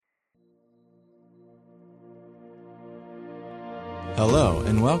Hello,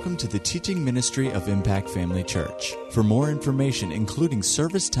 and welcome to the teaching ministry of Impact Family Church. For more information, including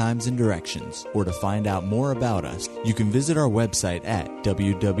service times and directions, or to find out more about us, you can visit our website at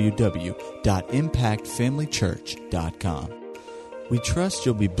www.impactfamilychurch.com. We trust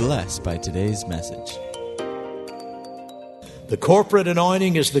you'll be blessed by today's message. The corporate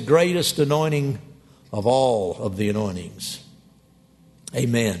anointing is the greatest anointing of all of the anointings.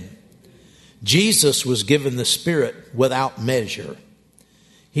 Amen. Jesus was given the Spirit without measure.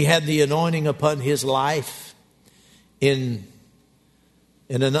 He had the anointing upon his life in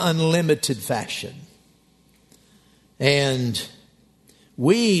an unlimited fashion. And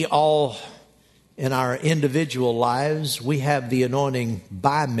we all, in our individual lives, we have the anointing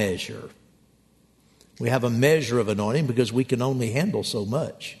by measure. We have a measure of anointing because we can only handle so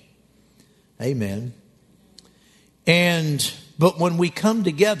much. Amen. But when we come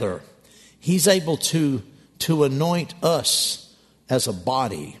together, He's able to anoint us as a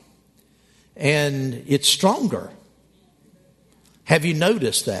body. And it's stronger. Have you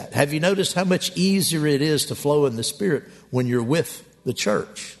noticed that? Have you noticed how much easier it is to flow in the Spirit when you're with the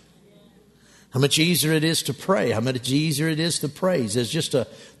church? How much easier it is to pray. How much easier it is to praise.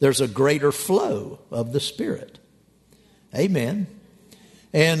 There's a greater flow of the Spirit. Amen.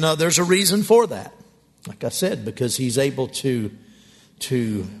 And there's a reason for that. Like I said, because He's able to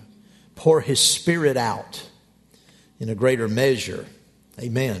pour His Spirit out in a greater measure.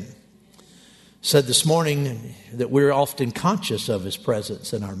 Amen. Said this morning that we're often conscious of His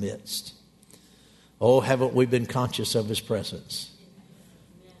presence in our midst. Oh, haven't we been conscious of His presence?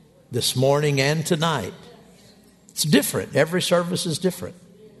 This morning and tonight. It's different. Every service is different.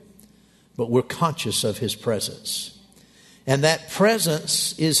 But we're conscious of His presence. And that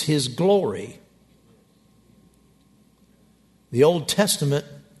presence is His glory. The Old Testament,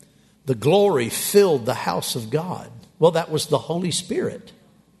 the glory filled the house of God. Well, that was the Holy Spirit.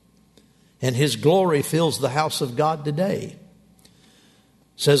 And His glory fills the house of God today. It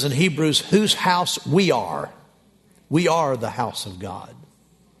says in Hebrews, whose house we are. We are the house of God.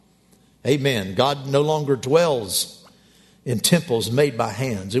 Amen. God no longer dwells in temples made by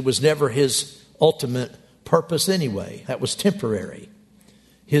hands. It was never His ultimate purpose anyway. That was temporary.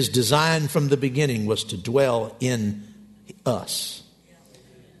 His design from the beginning was to dwell in us.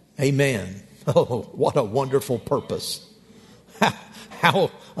 Amen. Oh, what a wonderful purpose. How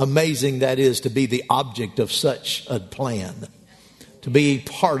amazing that is to be the object of such a plan. To be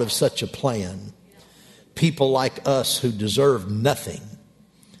part of such a plan. People like us who deserve nothing.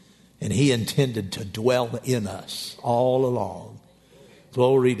 And He intended to dwell in us all along.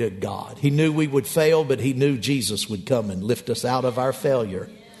 Glory to God. He knew we would fail, but He knew Jesus would come and lift us out of our failure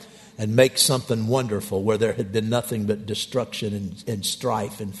and make something wonderful where there had been nothing but destruction and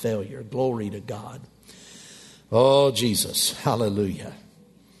strife and failure. Glory to God. Oh, Jesus. Hallelujah.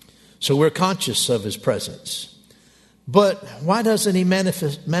 So we're conscious of His presence. But why doesn't He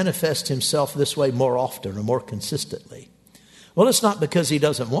manifest Himself this way more often or more consistently? Well, it's not because He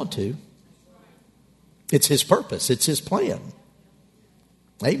doesn't want to. It's His purpose. It's His plan.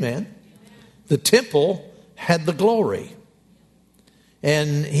 Amen. The temple had the glory.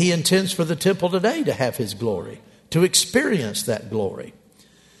 And He intends for the temple today to have His glory, to experience that glory.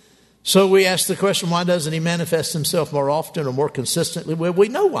 So we ask the question, why doesn't He manifest Himself more often or more consistently? Well, we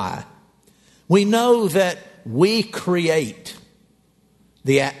know why. We know that we create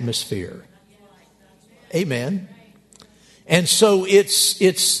the atmosphere. Amen. And so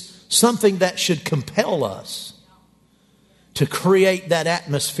it's something that should compel us to create that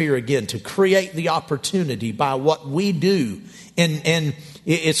atmosphere again, to create the opportunity by what we do. And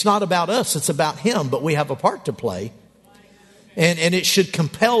it's not about us, it's about Him, but we have a part to play. And it should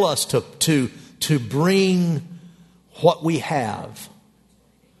compel us to bring what we have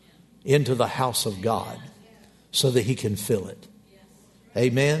into the house of God so that He can fill it.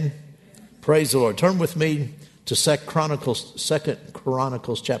 Amen. Praise the Lord. Turn with me to 2 Chronicles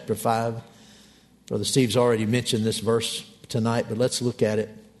chapter 5. Brother Steve's already mentioned this verse tonight, but let's look at it.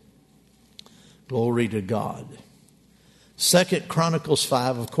 Glory to God. 2 Chronicles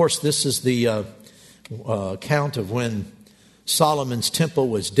 5. Of course, this is the account of when Solomon's temple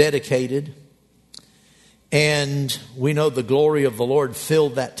was dedicated. And we know the glory of the Lord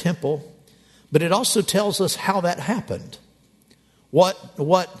filled that temple. But it also tells us how that happened. What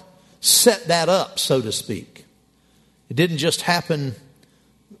set that up, so to speak. It didn't just happen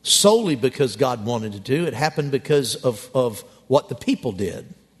solely because God wanted it to. It happened because of what the people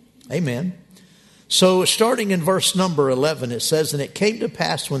did. Amen. So starting in verse number 11, it says, "And it came to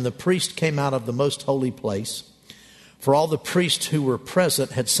pass when the priest came out of the most holy place, for all the priests who were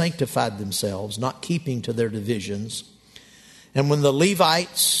present had sanctified themselves, not keeping to their divisions, And when the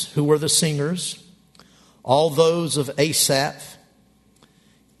Levites, who were the singers, all those of Asaph,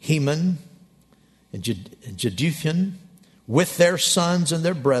 Heman, and Jeduthun, with their sons and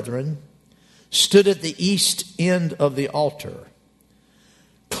their brethren, stood at the east end of the altar,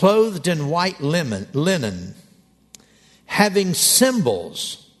 clothed in white linen, having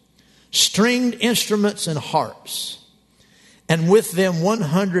cymbals, stringed instruments, and harps, and with them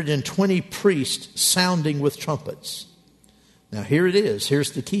 120 priests sounding with trumpets. Now here it is.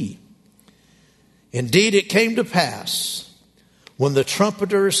 Here's the key. Indeed, it came to pass, when the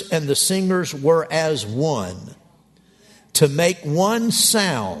trumpeters and the singers were as one, to make one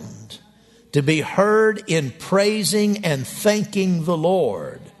sound, to be heard in praising and thanking the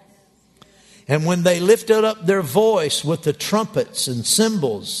Lord. And when they lifted up their voice with the trumpets and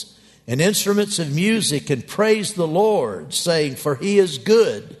cymbals and instruments of music, and praised the Lord, saying, for he is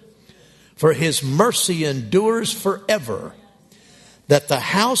good, for his mercy endures forever, that the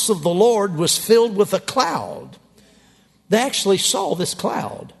house of the Lord was filled with a cloud. They actually saw this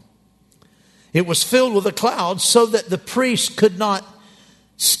cloud. It was filled with a cloud so that the priest could not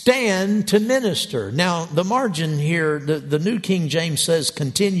stand to minister. Now, the margin here, the New King James says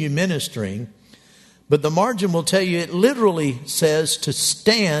continue ministering, but the margin will tell you it literally says to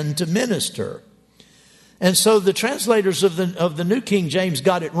stand to minister. And so the translators of the New King James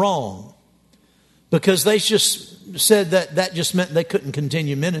got it wrong, because they just said that just meant they couldn't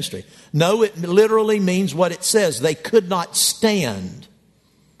continue ministry. No, it literally means what it says. They could not stand.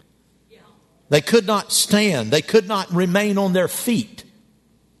 They could not stand. They could not remain on their feet.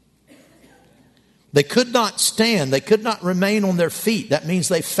 They could not stand. They could not remain on their feet. That means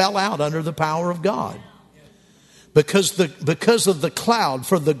they fell out under the power of God. Because of the cloud,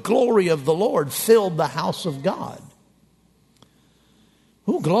 for the glory of the Lord filled the house of God.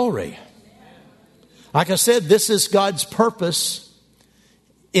 Oh, glory. Like I said, this is God's purpose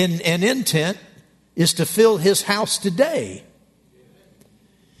and intent, is to fill his house today.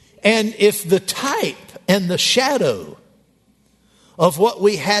 And if the type and the shadow of what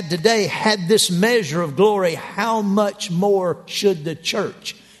we had today had this measure of glory, how much more should the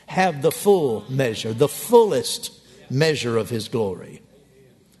church have the full measure, the fullest measure of his glory?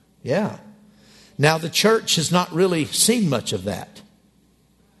 Yeah. Now, the church has not really seen much of that.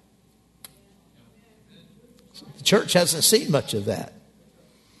 The church hasn't seen much of that.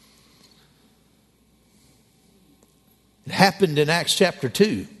 It happened in Acts chapter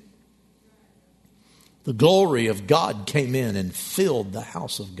 2. The glory of God came in and filled the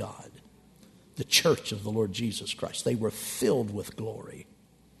house of God, the church of the Lord Jesus Christ. They were filled with glory.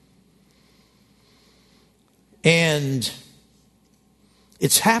 And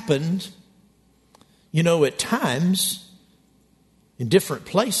it's happened, at times, in different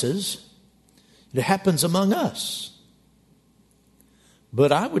places. It happens among us.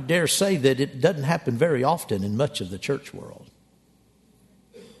 But I would dare say that it doesn't happen very often in much of the church world.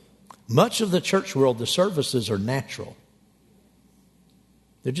 Much of the church world, the services are natural.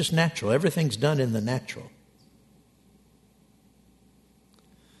 They're just natural. Everything's done in the natural.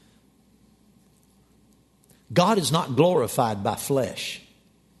 God is not glorified by flesh.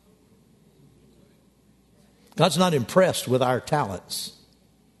 God's not impressed with our talents.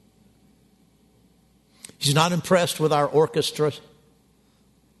 He's not impressed with our orchestra,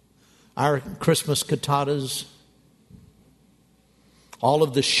 our Christmas cantatas, all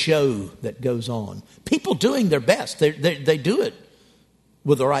of the show that goes on. People doing their best. They do it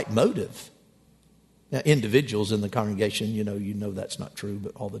with the right motive. Now, individuals in the congregation, you know that's not true,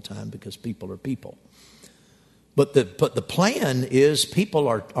 but all the time, because people are people. But the plan is people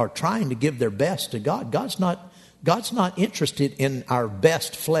are trying to give their best to God. God's not interested in our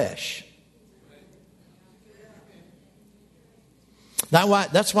best flesh.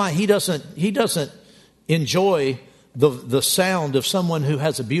 That's why he doesn't enjoy the sound of someone who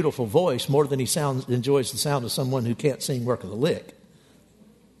has a beautiful voice more than he enjoys the sound of someone who can't sing worth a lick.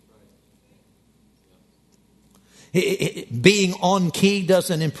 Being on key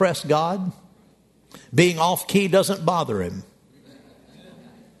doesn't impress God. Being off key doesn't bother him.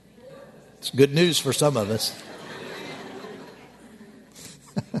 It's good news for some of us.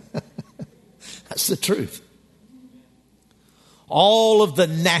 That's the truth. All of the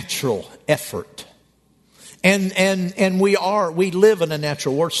natural effort. And we live in a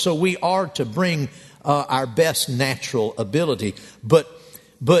natural world, so we are to bring our best natural ability. But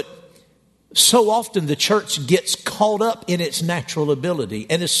so often the church gets caught up in its natural ability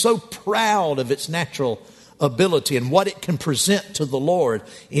and is so proud of its natural ability and what it can present to the Lord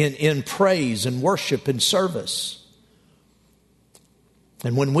in praise and worship and service.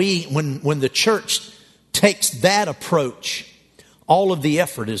 And when the church takes that approach all of the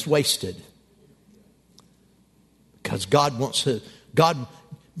effort is wasted. Because God wants to,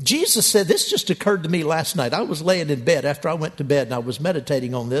 Jesus said, this just occurred to me last night. I was laying in bed after I went to bed and I was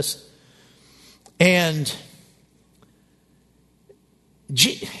meditating on this. And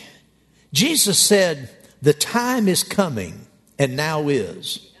Jesus said, the time is coming, and now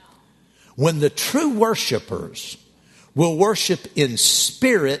is, when the true worshipers will worship in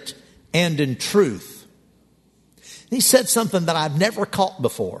spirit and in truth. He said something that I've never caught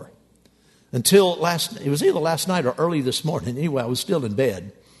before until it was either last night or early this morning. Anyway, I was still in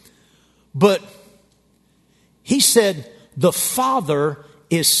bed. But he said, the Father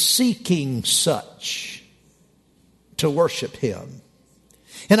is seeking such to worship him.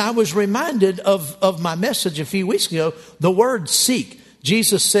 And I was reminded of my message a few weeks ago, the word seek.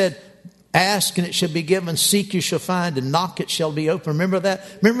 Jesus said, ask and it shall be given, seek you shall find, and knock it shall be open. Remember that?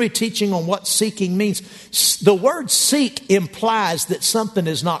 Remember me teaching on what seeking means? The word seek implies that something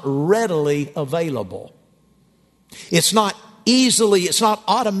is not readily available. It's not easily, it's not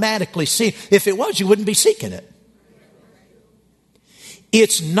automatically seen. If it was, you wouldn't be seeking it.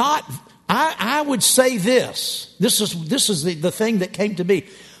 It's not, I would say this. This is the thing that came to me.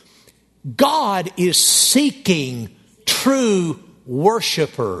 God is seeking true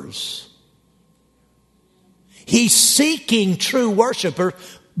worshipers. He's seeking true worshipers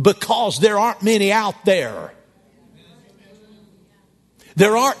because there aren't many out there.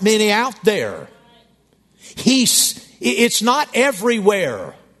 There aren't many out there. It's not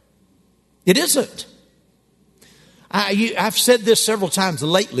everywhere. It isn't. I've said this several times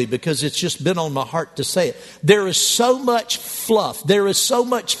lately because it's just been on my heart to say it. There is so much fluff. There is so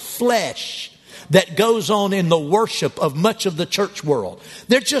much flesh that goes on in the worship of much of the church world.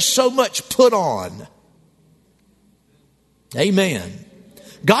 There's just so much put on. Amen.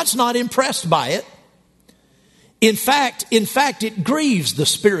 God's not impressed by it. In fact, it grieves the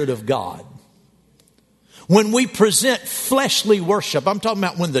Spirit of God. When we present fleshly worship, I'm talking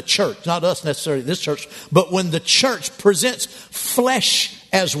about when the church, not us necessarily this church, but when the church presents flesh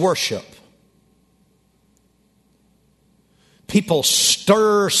as worship. People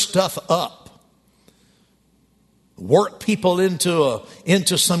stir stuff up, work people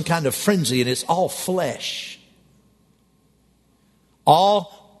into some kind of frenzy, and it's all flesh.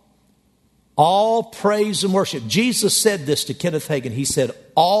 All praise and worship. Jesus said this to Kenneth Hagin. He said,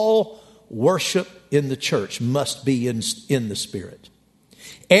 all worship in the church must be in the Spirit.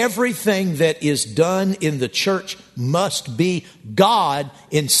 Everything that is done in the church must be, God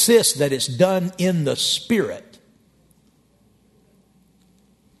insists that it's done in the Spirit.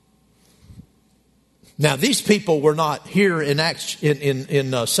 Now, these people were not here in Acts,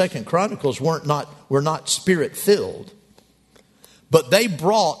 in 2 Chronicles, were not Spirit filled. But they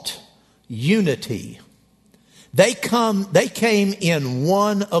brought unity. They came in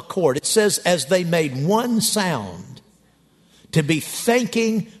one accord. It says, as they made one sound to be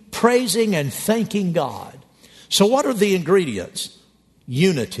praising and thanking God. So what are the ingredients?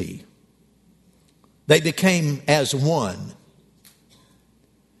 Unity. They became as one.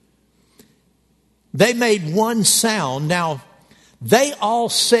 They made one sound. Now, they all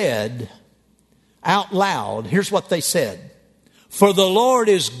said out loud, here's what they said. For the Lord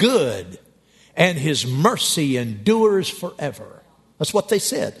is good, and his mercy endures forever. That's what they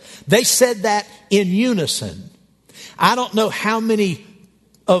said. They said that in unison. I don't know how many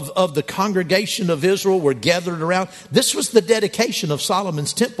of the congregation of Israel were gathered around. This was the dedication of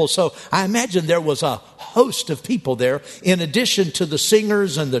Solomon's temple. So I imagine there was a host of people there, in addition to the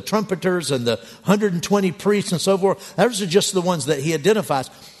singers and the trumpeters and the 120 priests and so forth. Those are just the ones that he identifies.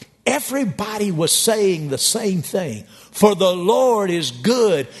 Everybody was saying the same thing. For the Lord is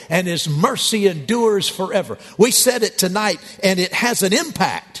good and his mercy endures forever. We said it tonight and it has an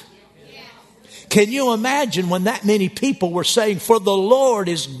impact. Can you imagine when that many people were saying, for the Lord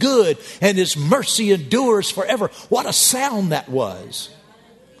is good and his mercy endures forever? What a sound that was.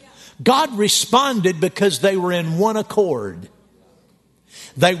 God responded because they were in one accord.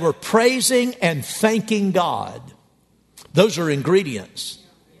 They were praising and thanking God. Those are ingredients.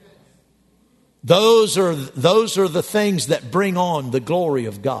 Those are the things that bring on the glory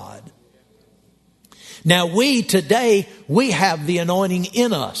of God. Now today we have the anointing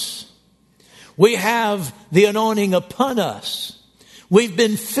in us. We have the anointing upon us. We've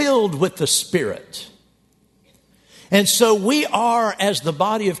been filled with the Spirit. And so we are, as the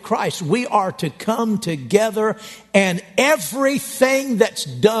body of Christ, we are to come together, and everything that's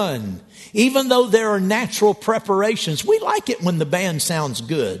done, even though there are natural preparations, we like it when the band sounds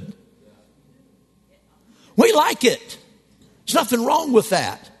good. We like it. There's nothing wrong with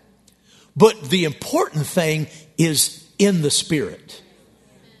that. But the important thing is in the Spirit.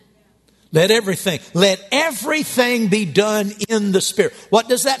 Let everything be done in the Spirit. What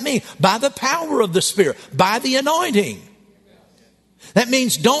does that mean? By the power of the Spirit, by the anointing. That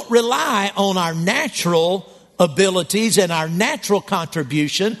means don't rely on our natural abilities and our natural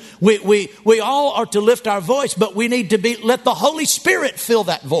contribution. We all are to lift our voice, but we need to let the Holy Spirit fill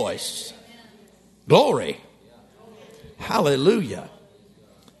that voice. Glory. Hallelujah.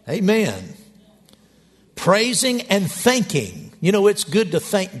 Amen. Praising and thanking. You know, it's good to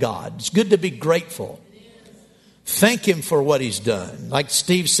thank God. It's good to be grateful. Thank Him for what He's done. Like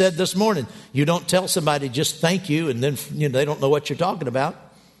Steve said this morning, you don't tell somebody just thank you and then they don't know what you're talking about.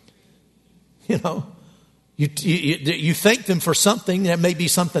 You know, you thank them for something. That may be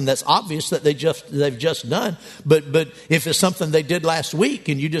something that's obvious that they've just done. But if it's something they did last week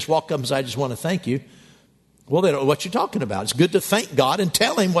and you just walk up and say, I just want to thank you. Well, they don't know what you're talking about. It's good to thank God and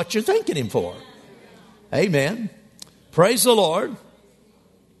tell Him what you're thanking Him for. Amen. Praise the Lord.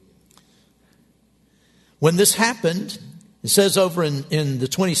 When this happened, it says over in the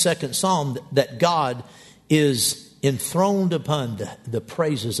 22nd Psalm that God is enthroned upon the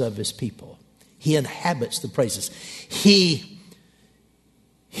praises of His people. He inhabits the praises.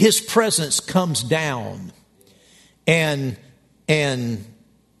 His presence comes down and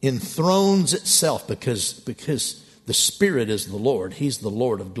enthrones itself because the Spirit is the Lord. He's the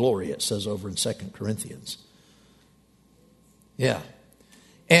Lord of glory, it says over in 2 Corinthians. Yeah.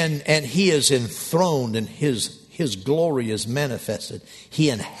 And He is enthroned and His glory is manifested.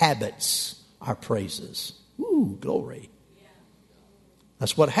 He inhabits our praises. Ooh, glory.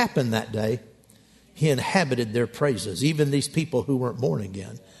 That's what happened that day. He inhabited their praises, even these people who weren't born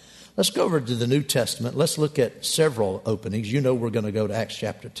again. Let's go over to the New Testament. Let's look at several openings. You know we're going to go to Acts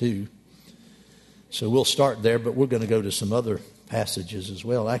chapter 2. So we'll start there, but we're going to go to some other passages as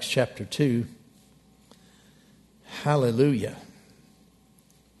well. Acts chapter 2. Hallelujah.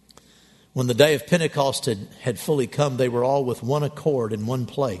 When the day of Pentecost had fully come, they were all with one accord in one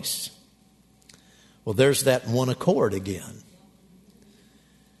place. Well, there's that one accord again.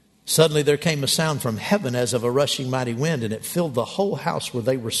 Suddenly there came a sound from heaven as of a rushing mighty wind, and it filled the whole house where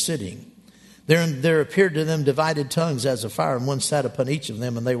they were sitting. There appeared to them divided tongues as of fire, and one sat upon each of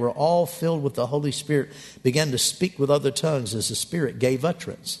them, and they were all filled with the Holy Spirit, began to speak with other tongues as the Spirit gave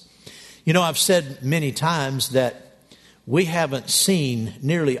utterance. You know, I've said many times that we haven't seen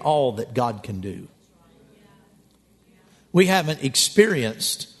nearly all that God can do. We haven't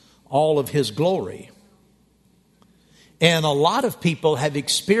experienced all of His glory. And a lot of people have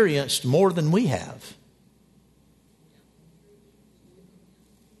experienced more than we have.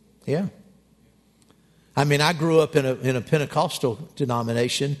 Yeah. I mean, I grew up in a Pentecostal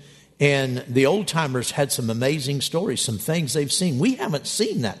denomination, and the old timers had some amazing stories, some things they've seen. We haven't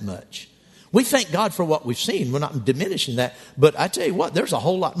seen that much. We thank God for what we've seen. We're not diminishing that. But I tell you what, there's a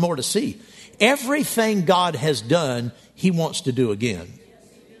whole lot more to see. Everything God has done, He wants to do again.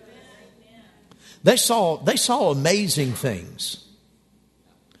 They saw amazing things.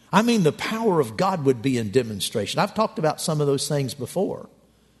 I mean, the power of God would be in demonstration. I've talked about some of those things before.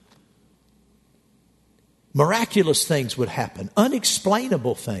 Miraculous things would happen.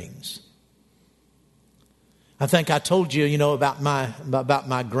 Unexplainable things. I think I told you, about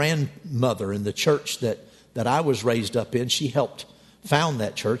my grandmother in the church that I was raised up in. She helped found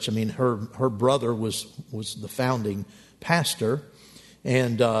that church. I mean, her brother was the founding pastor,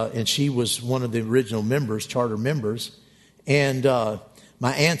 and she was one of the original members, charter members. And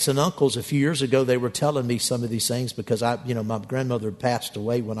my aunts and uncles a few years ago, they were telling me some of these things because my grandmother had passed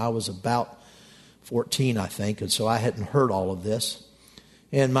away when I was about 14, I think, and so I hadn't heard all of this.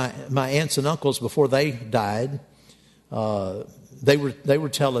 And my aunts and uncles, before they died, they were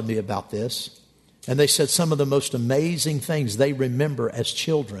telling me about this. And they said some of the most amazing things they remember as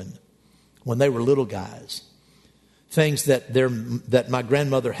children when they were little guys. Things that my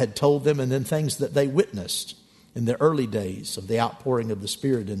grandmother had told them, and then things that they witnessed in the early days of the outpouring of the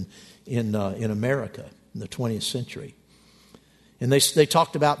Spirit in America in the 20th century. And they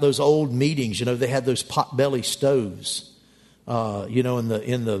talked about those old meetings. They had those potbelly stoves. In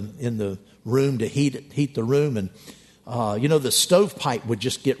the room to heat the room. And, the stovepipe would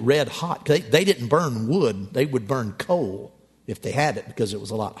just get red hot. They didn't burn wood. They would burn coal if they had it because it was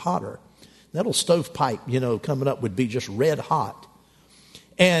a lot hotter. That old stovepipe, coming up would be just red hot.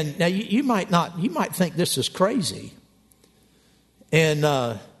 And now you might think this is crazy. And,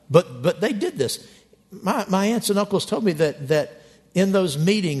 but they did this. My aunts and uncles told me that in those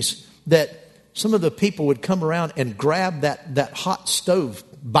meetings that some of the people would come around and grab that hot stove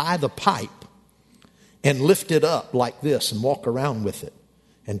by the pipe and lift it up like this and walk around with it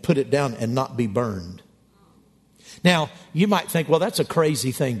and put it down and not be burned. Now, you might think, well, that's a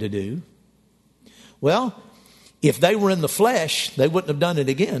crazy thing to do. Well, if they were in the flesh, they wouldn't have done it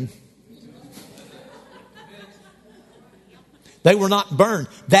again. They were not burned.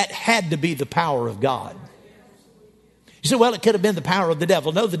 That had to be the power of God. You say, well, it could have been the power of the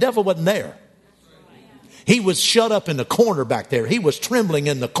devil. No, the devil wasn't there. He was shut up in the corner back there. He was trembling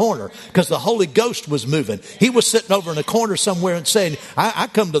in the corner because the Holy Ghost was moving. He was sitting over in a corner somewhere and saying, I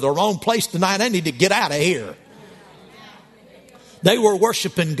come to the wrong place tonight. I need to get out of here. They were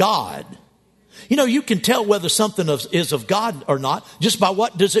worshiping God. You know, you can tell whether something is of God or not just by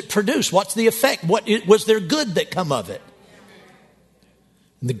what does it produce. What's the effect? Was there good that come of it?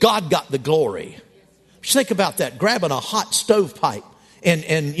 And God got the glory. Just think about that, grabbing a hot stovepipe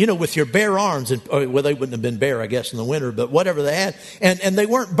and you know, with your bare arms, well, they wouldn't have been bare, I guess, in the winter, but whatever they had, and they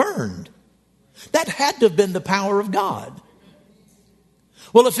weren't burned. That had to have been the power of God.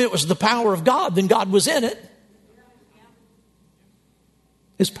 Well, if it was the power of God, then God was in it.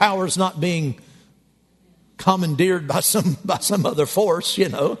 His power is not being commandeered by some other force, you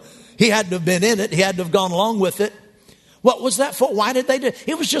know. He had to have been in it. He had to have gone along with it. What was that for? Why did they do it?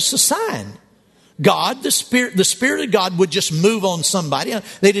 It was just a sign. God, the Spirit of God would just move on somebody.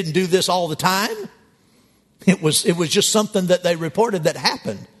 They didn't do this all the time. It was just something that they reported that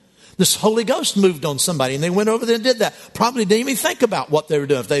happened. This Holy Ghost moved on somebody and they went over there and did that. Probably didn't even think about what they were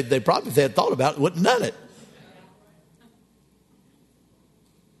doing. If they had thought about it, wouldn't have done it.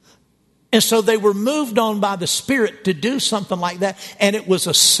 And so they were moved on by the Spirit to do something like that. And it was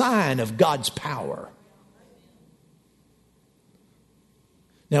a sign of God's power.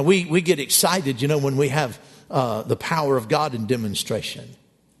 Now, we get excited, you know, when we have the power of God in demonstration.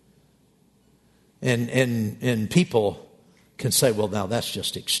 And people can say, well, now that's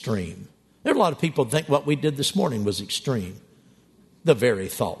just extreme. There are a lot of people who think what we did this morning was extreme. The very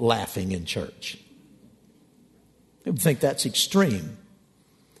thought, laughing in church. People think that's extreme.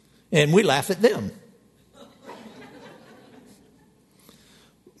 And we laugh at them.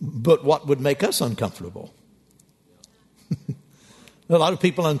 But what would make us uncomfortable? A lot of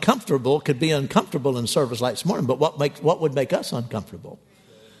people could be uncomfortable in service like this morning, but what would make us uncomfortable?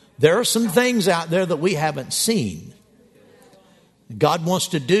 There are some things out there that we haven't seen. God wants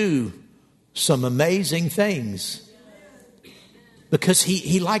to do some amazing things because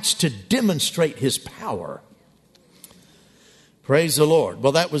he likes to demonstrate his power. Praise the Lord.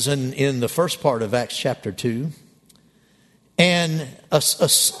 Well, that was in the first part of Acts chapter 2. And a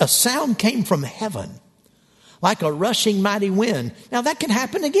sound came from heaven like a rushing mighty wind. Now that can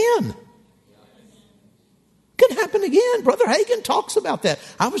happen again. Can happen again. Brother Hagin talks about that.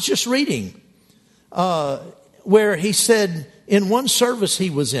 I was just reading where he said in one service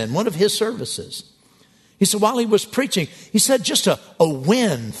he was in, one of his services, he said while he was preaching, he said just a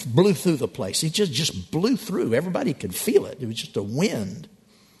wind blew through the place. He just blew through. Everybody could feel it. It was just a wind. And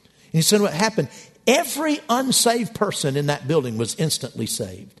he said what happened, every unsaved person in that building was instantly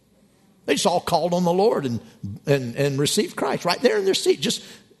saved. They just all called on the Lord and received Christ right there in their seat. Just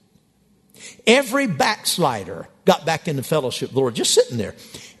every backslider got back into fellowship with the Lord, just sitting there.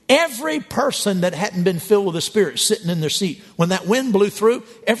 Every person that hadn't been filled with the Spirit sitting in their seat. When that wind blew through,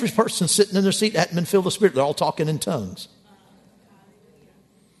 every person sitting in their seat that hadn't been filled with the Spirit, they're all talking in tongues.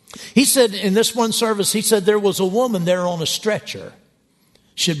 He said in this one service, he said there was a woman there on a stretcher.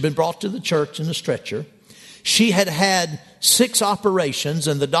 She had been brought to the church in a stretcher. She had had 6 operations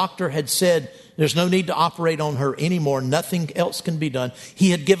and the doctor had said there's no need to operate on her anymore. Nothing else can be done.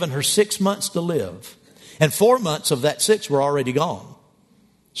 He had given her 6 months to live. And 4 months of that 6 were already gone.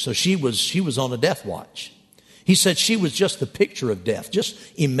 So she was on a death watch. He said she was just the picture of death, just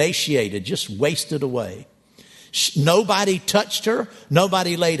emaciated, just wasted away. Nobody touched her.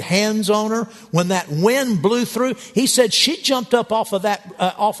 Nobody laid hands on her. When that wind blew through, he said she jumped up off of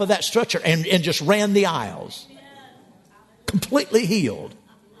that stretcher and just ran the aisles. Completely healed.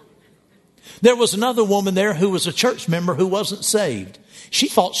 There was another woman there who was a church member who wasn't saved. She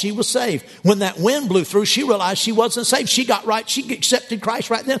thought she was saved. When that wind blew through, she realized she wasn't saved. She got right. She accepted Christ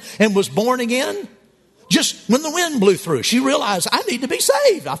right then and was born again. Just when the wind blew through, she realized, I need to be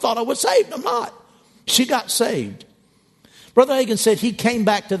saved. I thought I was saved. I'm not. She got saved. Brother Hagin said he came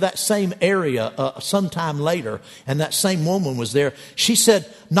back to that same area sometime later, and that same woman was there. She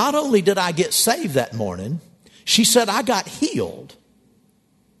said, not only did I get saved that morning, she said, I got healed.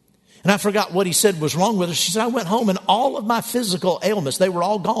 And I forgot what he said was wrong with her. She said, I went home and all of my physical ailments, they were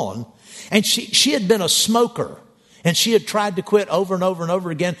all gone. And she had been a smoker. And she had tried to quit over and over and over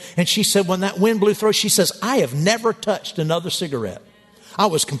again. And she said, when that wind blew through, she says, I have never touched another cigarette. I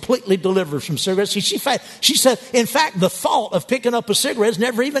was completely delivered from cigarettes. She said, in fact, the thought of picking up a cigarette has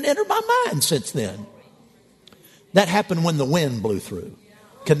never even entered my mind since then. That happened when the wind blew through.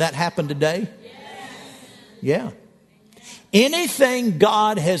 Can that happen today? Yeah. Anything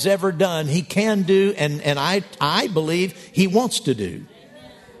God has ever done, He can do, and I believe He wants to do.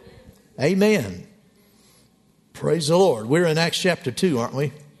 Amen. Praise the Lord. We're in Acts chapter 2, aren't we?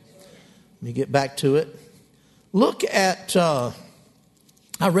 Let me get back to it. Look at, I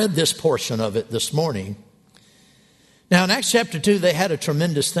read this portion of it this morning. Now in Acts chapter 2, they had a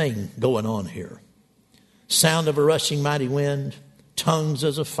tremendous thing going on here. Sound of a rushing mighty wind, tongues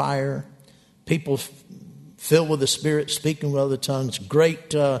as of fire, people filled with the Spirit, speaking with other tongues,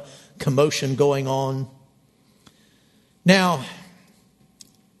 great commotion going on. Now,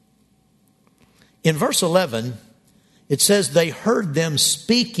 in verse 11, it says they heard them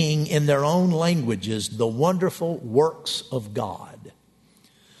speaking in their own languages the wonderful works of God.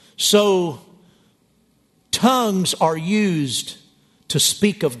 So, tongues are used to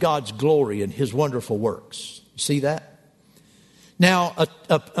speak of God's glory and His wonderful works. See that? Now,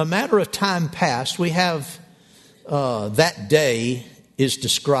 a matter of time passed, we have that day is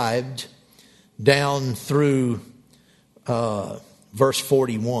described down through verse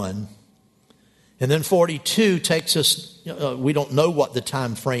 41. And then 42 takes us, we don't know what the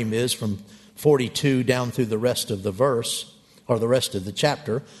time frame is from 42 down through the rest of the verse or the rest of the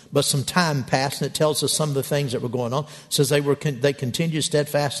chapter. But some time passed and it tells us some of the things that were going on. It says they continued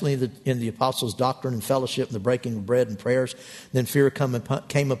steadfastly in the apostles' doctrine and fellowship and the breaking of bread and prayers. Then fear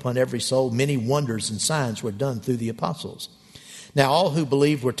came upon every soul. Many wonders and signs were done through the apostles. Now all who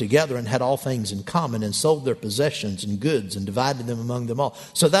believed were together and had all things in common and sold their possessions and goods and divided them among them all.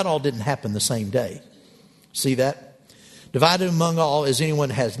 So that all didn't happen the same day. See that? Divided among all as anyone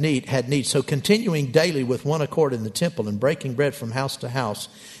had need. So continuing daily with one accord in the temple and breaking bread from house to house,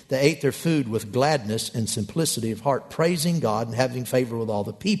 they ate their food with gladness and simplicity of heart, praising God and having favor with all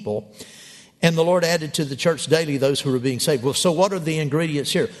the people. And the Lord added to the church daily those who were being saved. Well, so what are the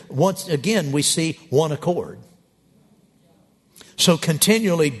ingredients here? Once again, we see one accord. So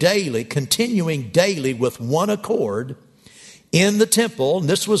continuing daily with one accord in the temple. And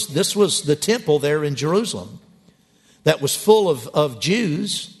this was the temple there in Jerusalem that was full of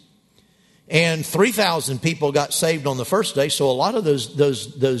Jews. And 3,000 people got saved on the first day. So a lot of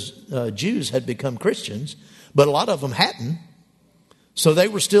those Jews had become Christians, but a lot of them hadn't. So they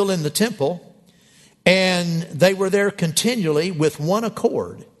were still in the temple, and they were there continually with one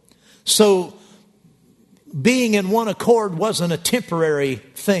accord. So being in one accord wasn't a temporary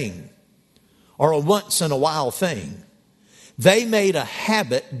thing or a once in a while thing. They made a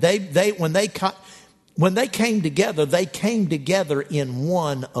habit. When they came together, they came together in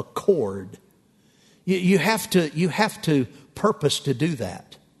one accord. You have to purpose to do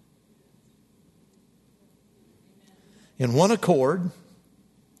that. In one accord.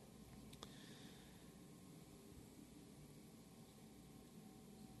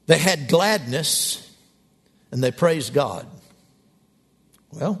 They had gladness and they praised God.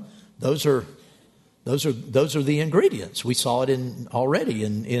 Well, those are the ingredients. We saw it already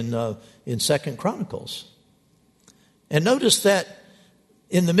in 2 Chronicles. And notice that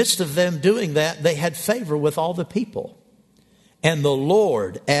in the midst of them doing that, they had favor with all the people. And the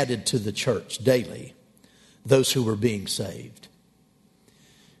Lord added to the church daily those who were being saved.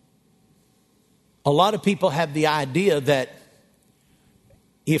 A lot of people have the idea that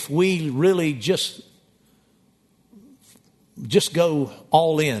if we really just go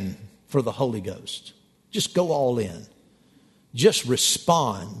all in for the Holy Ghost, just go all in, just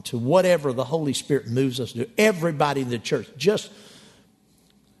respond to whatever the Holy Spirit moves us to do. Everybody in the church, just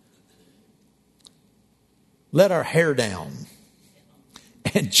let our hair down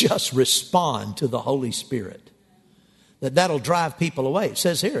and just respond to the Holy Spirit. That'll drive people away. It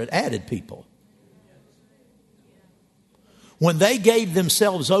says here, it added people. When they gave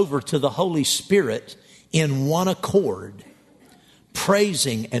themselves over to the Holy Spirit in one accord,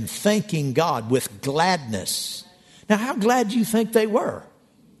 praising and thanking God with gladness. Now, how glad do you think they were?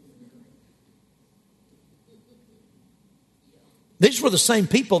 These were the same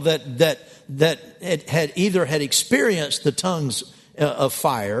people that had either experienced the tongues of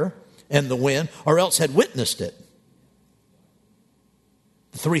fire and the wind, or else had witnessed it.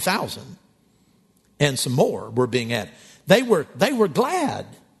 3,000 and some more were being added. They were glad.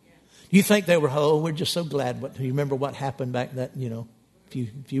 You think they were, we're just so glad. Do you remember what happened back that, a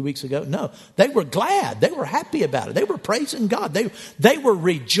few weeks ago? No, they were glad. They were happy about it. They were praising God. They were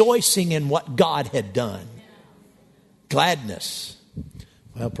rejoicing in what God had done. Gladness.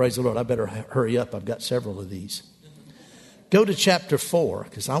 Well, praise the Lord. I better hurry up. I've got several of these. Go to chapter 4,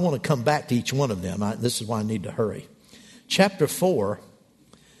 because I want to come back to each one of them. This is why I need to hurry. Chapter 4.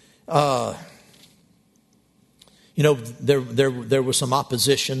 there was some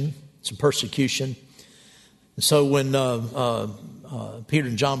opposition, some persecution. And so when Peter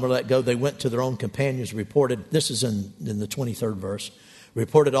and John were let go, they went to their own companions, reported, this is in the 23rd verse,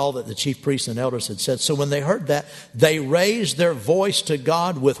 reported all that the chief priests and elders had said. So when they heard that, they raised their voice to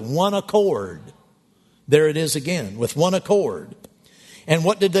God with one accord. There it is again, with one accord. And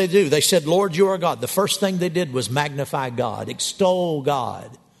what did they do? They said, Lord, you are God. The first thing they did was magnify God, extol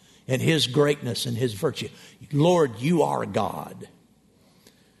God and his greatness and his virtue. Lord, you are God.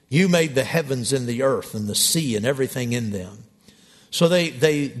 You made the heavens and the earth and the sea and everything in them. So they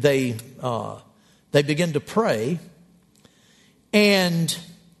begin to pray, and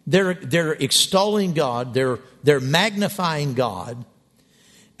they're extolling God. They're magnifying God.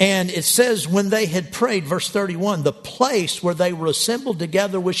 And it says when they had prayed, verse 31, the place where they were assembled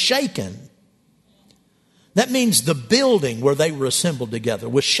together was shaken. That means the building where they were assembled together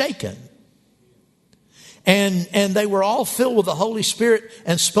was shaken. And they were all filled with the Holy Spirit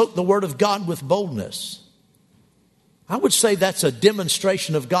and spoke the word of God with boldness. I would say that's a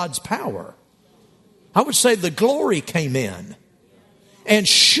demonstration of God's power. I would say the glory came in and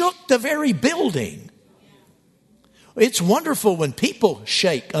shook the very building. It's wonderful when people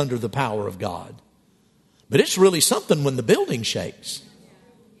shake under the power of God. But it's really something when the building shakes.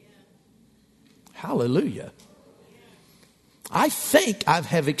 Hallelujah. I think I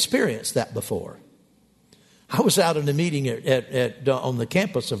have experienced that before. I was out in a meeting on the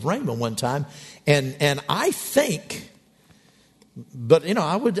campus of Rhema one time, and I think, but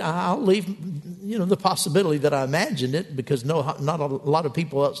I'll leave the possibility that I imagined it, because not a lot of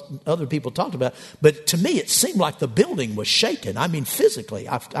other people talked about it. But to me, it seemed like the building was shaking. I mean, physically,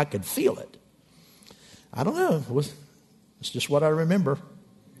 I could feel it. I don't know. It's just what I remember.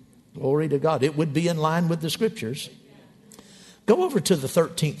 Glory to God. It would be in line with the scriptures. Go over to the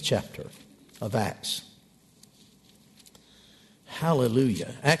 13th chapter of Acts.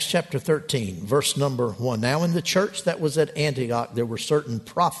 Hallelujah. Acts chapter 13, verse number 1. Now in the church that was at Antioch, there were certain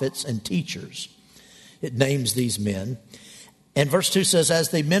prophets and teachers. It names these men. And verse 2 says, as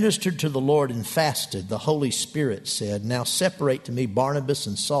they ministered to the Lord and fasted, the Holy Spirit said, now separate to me Barnabas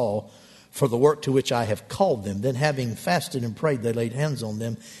and Saul for the work to which I have called them. Then having fasted and prayed, they laid hands on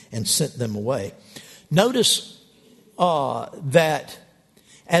them and sent them away. Notice that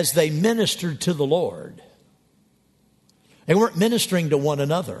as they ministered to the Lord, they weren't ministering to one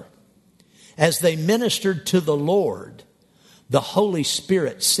another. As they ministered to the Lord, the Holy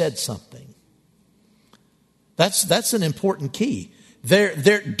Spirit said something. That's an important key.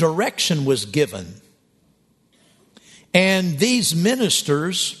 Their direction was given. And these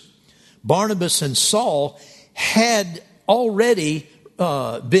ministers, Barnabas and Saul, had already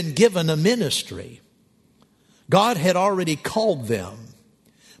been given a ministry. God had already called them,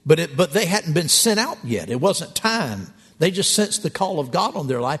 but they hadn't been sent out yet. It wasn't time. They just sensed the call of God on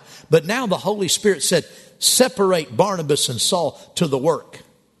their life. But now the Holy Spirit said, separate Barnabas and Saul to the work,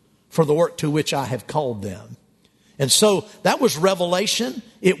 for the work to which I have called them. And so that was revelation.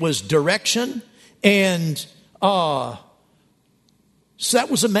 It was direction. And so that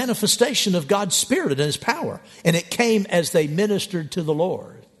was a manifestation of God's Spirit and his power. And it came as they ministered to the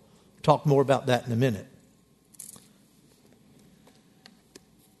Lord. We'll talk more about that in a minute.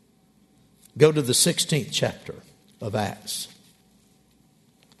 Go to the 16th chapter of Acts.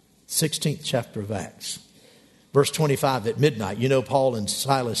 16th chapter of Acts. Verse 25, at midnight. Paul and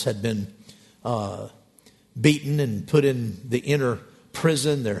Silas had been beaten and put in the inner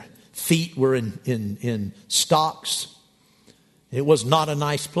prison. Their feet were in stocks. It was not a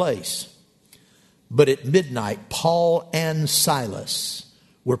nice place. But at midnight, Paul and Silas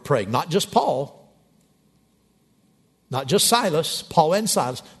were praying. Not just Paul. Not just Silas. Paul and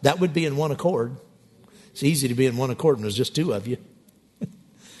Silas. That would be in one accord. It's easy to be in one accord when there's just two of you.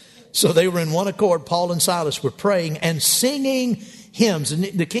 So they were in one accord. Paul and Silas were praying and singing hymns. And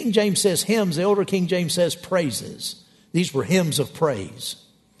the King James says hymns. The older King James says praises. These were hymns of praise.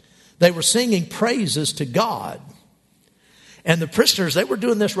 They were singing praises to God. And the prisoners, they were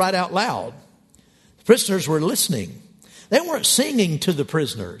doing this right out loud. The prisoners were listening. They weren't singing to the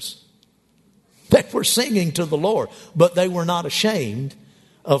prisoners. They were singing to the Lord. But they were not ashamed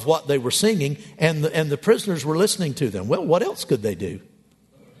of what they were singing, and the prisoners were listening to them. Well, what else could they do?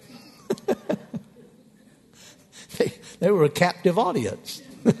 they were a captive audience.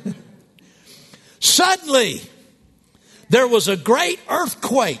 Suddenly, there was a great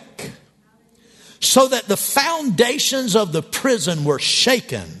earthquake, so that the foundations of the prison were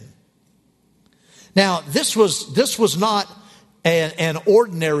shaken. Now, this was not an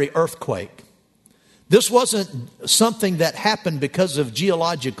ordinary earthquake. This wasn't something that happened because of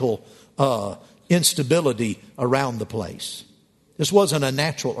geological instability around the place. This wasn't a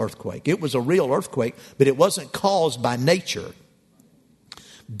natural earthquake. It was a real earthquake, but it wasn't caused by nature.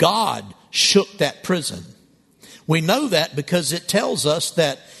 God shook that prison. We know that because it tells us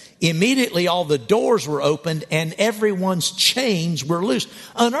that immediately all the doors were opened and everyone's chains were loosed.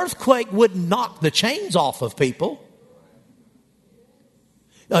 An earthquake wouldn't knock the chains off of people.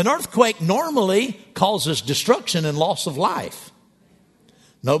 An earthquake normally causes destruction and loss of life.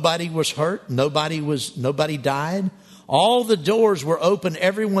 Nobody was hurt. Nobody died. All the doors were open.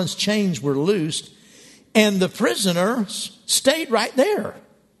 Everyone's chains were loosed. And the prisoners stayed right there.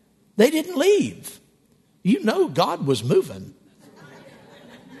 They didn't leave. You know God was moving.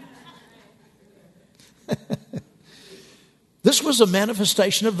 This was a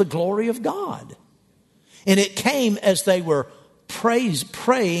manifestation of the glory of God. And it came as they were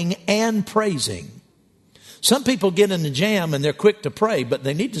praying and praising. Some people get in the jam and they're quick to pray, but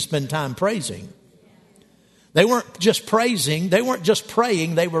they need to spend time praising. They weren't just praising, they weren't just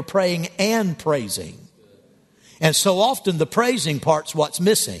praying, they were praying and praising. And so often the praising part's what's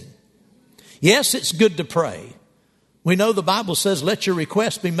missing. Yes, it's good to pray. We know the Bible says, let your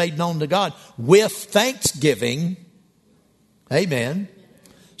requests be made known to God with thanksgiving. Amen.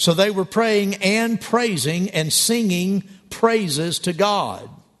 So they were praying and praising and singing praises to God.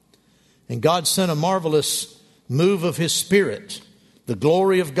 And God sent a marvelous move of His Spirit. The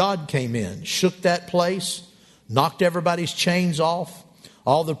glory of God came in, shook that place, knocked everybody's chains off.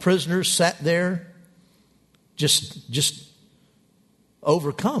 All the prisoners sat there just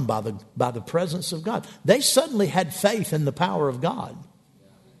overcome by the presence of God. They suddenly had faith in the power of God.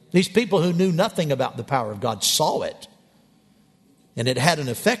 These people who knew nothing about the power of God saw it. And it had an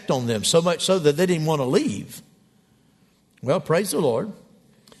effect on them, so much so that they didn't want to leave. Well, praise the Lord.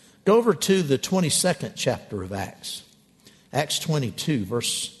 Go over to the 22nd chapter of Acts. Acts 22,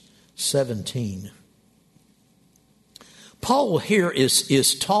 verse 17. Paul here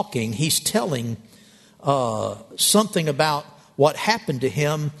is talking. He's telling something about what happened to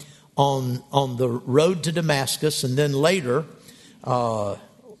him on the road to Damascus, and then later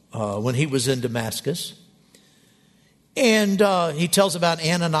when he was in Damascus. And he tells about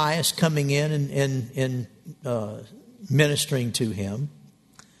Ananias coming in and ministering to him.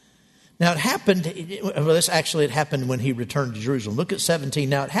 Now it happened, it happened when he returned to Jerusalem. Look at 17.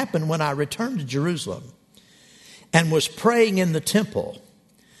 Now it happened when I returned to Jerusalem and was praying in the temple.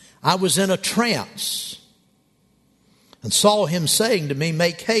 I was in a trance and saw him saying to me,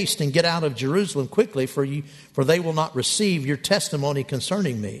 make haste and get out of Jerusalem quickly, for they will not receive your testimony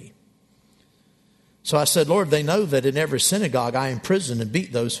concerning me. So I said, Lord, they know that in every synagogue I imprisoned and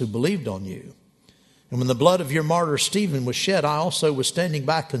beat those who believed on you. And when the blood of your martyr Stephen was shed, I also was standing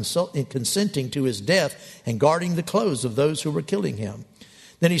by consenting to his death and guarding the clothes of those who were killing him.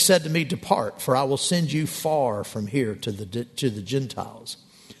 Then he said to me, depart, for I will send you far from here to the Gentiles.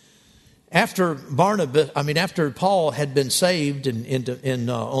 After Paul had been saved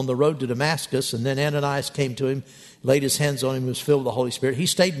on the road to Damascus, and then Ananias came to him, laid his hands on him, was filled with the Holy Spirit. He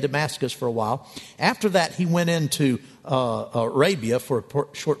stayed in Damascus for a while. After that, he went into Arabia for a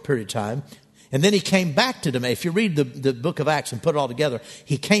short period of time. And then he came back to Damascus. If you read the book of Acts and put it all together,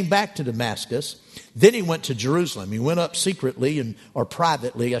 he came back to Damascus. Then he went to Jerusalem. He went up secretly or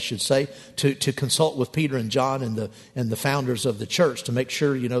privately, I should say, to consult with Peter and John and the founders of the church to make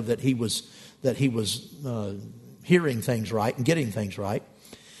sure, that he was hearing things right and getting things right.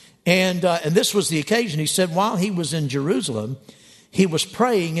 And this was the occasion. He said while he was in Jerusalem, he was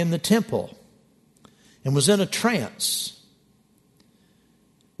praying in the temple and was in a trance.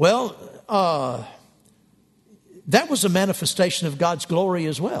 Well, that was a manifestation of God's glory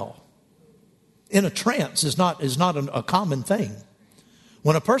as well. In a trance is not a common thing.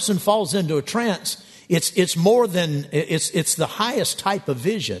 When a person falls into a trance, it's more than it's the highest type of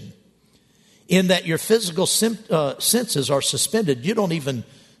vision, in that your physical senses are suspended. You don't even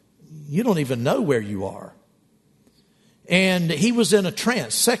know where you are. And he was in a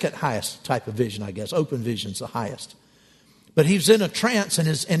trance, second highest type of vision, I guess. Open vision's the highest. But he was in a trance, and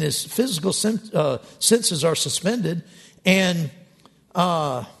his physical senses are suspended, and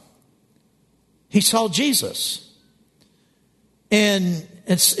he saw Jesus. And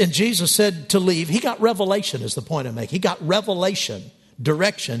Jesus said to leave. He got revelation, is the point I make. He got revelation,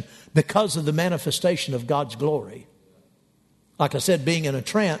 direction, because of the manifestation of God's glory. Like I said, being in a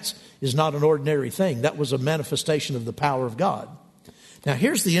trance is not an ordinary thing. That was a manifestation of the power of God. Now,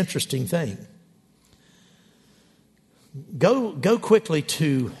 here's the interesting thing. Go quickly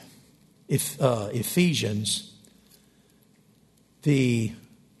to Ephesians, the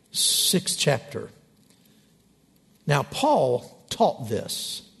 6th chapter. Now, Paul taught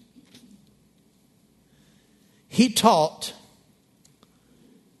this. he taught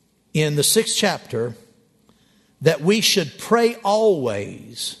in the 6th chapter that we should pray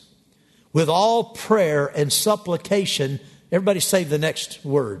always with all prayer and supplication. Everybody say the next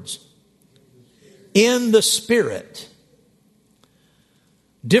words. In the Spirit.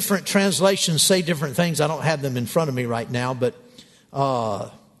 Different translations say different things. I don't have them in front of me right now, but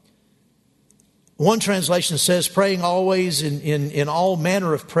one translation says praying always in all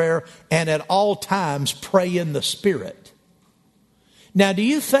manner of prayer and at all times pray in the Spirit. Now, do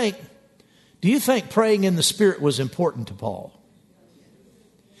you think praying in the Spirit was important to Paul?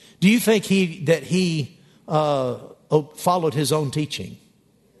 Do you think he followed his own teaching?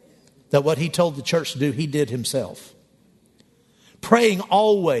 That what he told the church to do, he did himself? Praying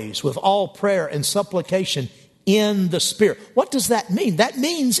always with all prayer and supplication in the Spirit. What does that mean? That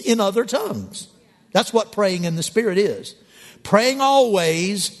means in other tongues. That's what praying in the Spirit is. Praying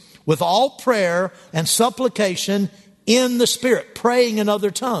always with all prayer and supplication in the Spirit. Praying in other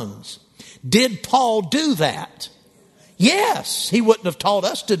tongues. Did Paul do that? Yes. He wouldn't have taught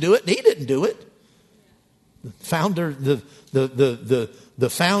us to do it, and he didn't do it. The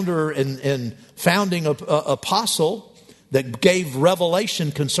founder and founding apostle that gave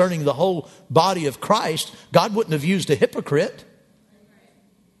revelation concerning the whole body of Christ, God wouldn't have used a hypocrite.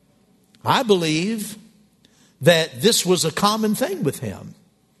 I believe that this was a common thing with him.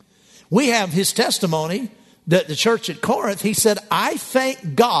 We have his testimony that the church at Corinth, he said, I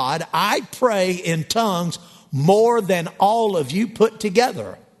thank God I pray in tongues more than all of you put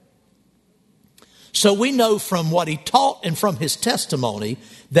together. So we know from what he taught and from his testimony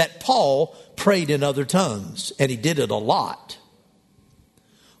that Paul prayed in other tongues, and he did it a lot.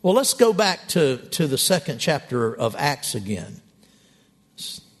 Well, let's go back to the 2nd chapter of Acts again.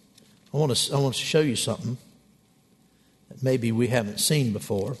 I want to show you something that maybe we haven't seen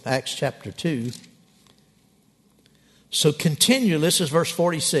before. Acts chapter 2. So continue, this is verse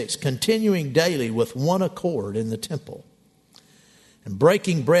 46, continuing daily with one accord in the temple and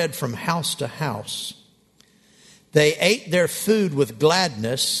breaking bread from house to house. They ate their food with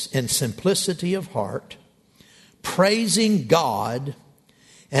gladness and simplicity of heart, praising God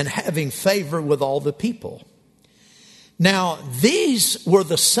and having favor with all the people. Now, these were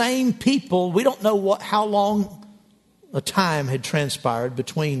the same people. We don't know how long a time had transpired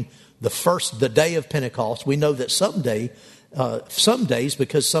between the day of Pentecost. We know that some days,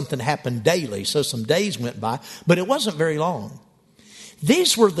 because something happened daily, so some days went by, but it wasn't very long.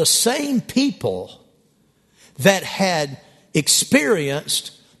 These were the same people that had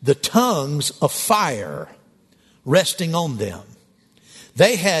experienced the tongues of fire resting on them.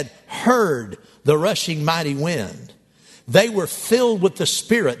 They had heard the rushing mighty wind. They were filled with the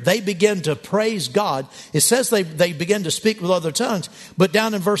Spirit. They began to praise God. It says they began to speak with other tongues. But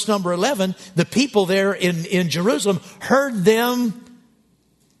down in verse number 11, the people there in Jerusalem heard them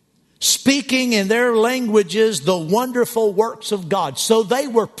speaking in their languages the wonderful works of God. So they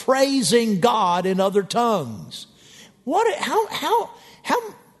were praising God in other tongues. How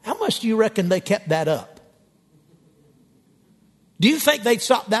much do you reckon they kept that up? Do you think they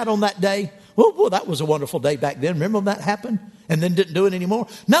stopped that on that day? Well, that was a wonderful day back then. Remember when that happened? And then didn't do it anymore?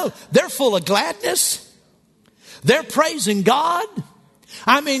 No, they're full of gladness. They're praising God.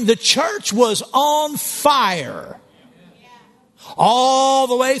 I mean, the church was on fire all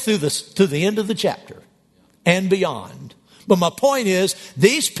the way to the end of the chapter and beyond. But my point is,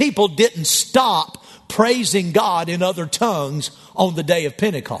 these people didn't stop praising God in other tongues on the day of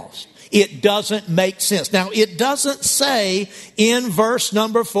Pentecost. It doesn't make sense. Now, it doesn't say in verse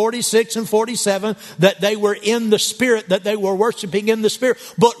number 46 and 47 that they were in the Spirit, that they were worshiping in the Spirit.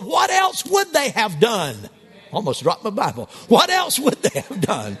 But what else would they have done? Almost dropped my Bible. What else would they have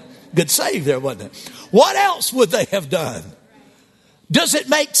done? Good save there, wasn't it? What else would they have done? Does it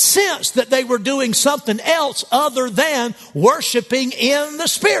make sense that they were doing something else other than worshiping in the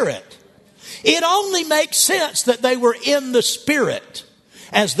Spirit? It only makes sense that they were in the Spirit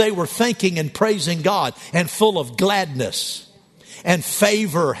as they were thanking and praising God and full of gladness, and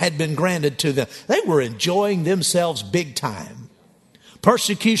favor had been granted to them. They were enjoying themselves big time.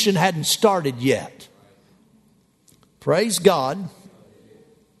 Persecution hadn't started yet. Praise God.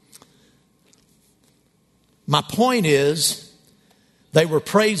 My point is, they were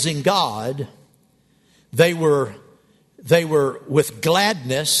praising God. They were with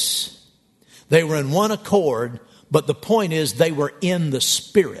gladness. They were in one accord. But the point is, they were in the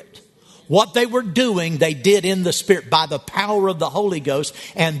Spirit. What they were doing, they did in the Spirit by the power of the Holy Ghost.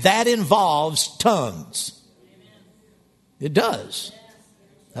 And that involves tongues. It does.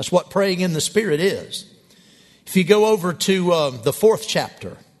 That's what praying in the Spirit is. If you go over to the 4th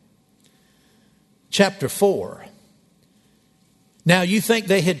chapter, chapter 4. Now, you think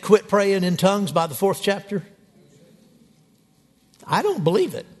they had quit praying in tongues by the 4th chapter? I don't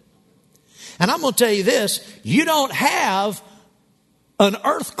believe it. And I'm going to tell you this, you don't have an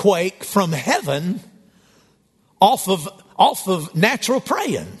earthquake from heaven off of natural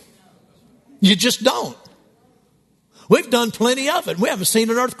praying. You just don't. We've done plenty of it. We haven't seen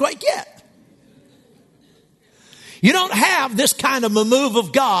an earthquake yet. You don't have this kind of a move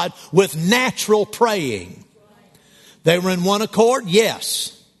of God with natural praying. They were in one accord?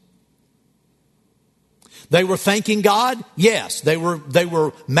 Yes. They were thanking God? Yes. They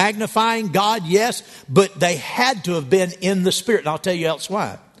were magnifying God? Yes. But they had to have been in the Spirit. And I'll tell you else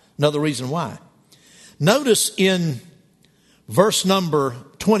why. Another reason why. Notice in verse number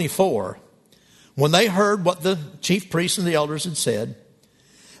 24, when they heard what the chief priests and the elders had said,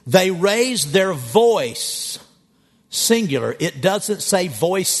 they raised their voice, singular. It doesn't say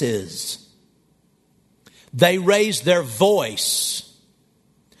voices. They raised their voice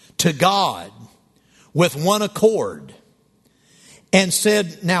to God with one accord and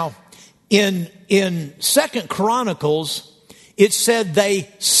said, now in 2 Chronicles, it said they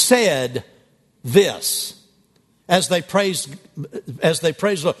said this as they praised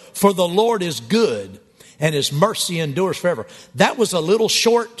the Lord, for the Lord is good and his mercy endures forever. That was a little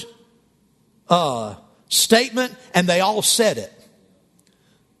short statement, and they all said it.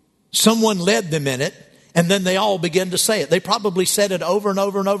 Someone led them in it, and then they all began to say it. They probably said it over and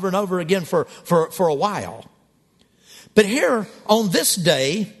over and over and over again for a while. But here on this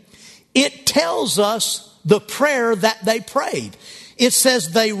day, it tells us the prayer that they prayed. It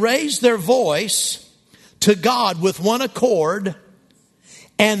says they raised their voice to God with one accord,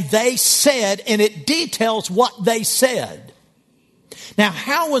 and they said, and it details what they said. Now,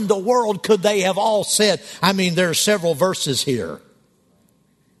 how in the world could they have all said? I mean, there are several verses here.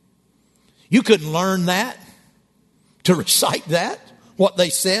 You couldn't learn that, to recite that, what they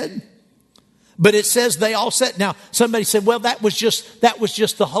said. But it says they all said. Now, somebody said, well, that was just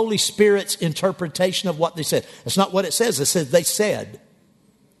the Holy Spirit's interpretation of what they said. That's not what it says. It says they said.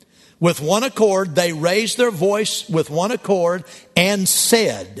 With one accord, they raised their voice with one accord and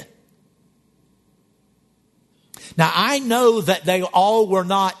said. Now, I know that they all were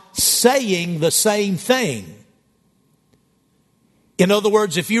not saying the same thing. In other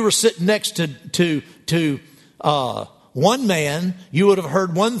words, if you were sitting next to one man, you would have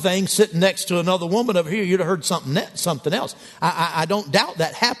heard one thing. Sitting next to another woman over here, you'd have heard something else. I don't doubt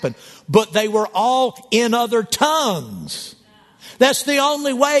that happened. But they were all in other tongues. That's the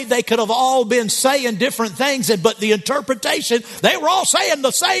only way they could have all been saying different things. But the interpretation, they were all saying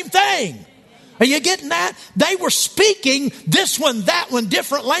the same thing. Are you getting that? They were speaking this one, that one,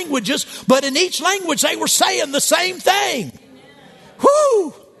 different languages. But in each language, they were saying the same thing.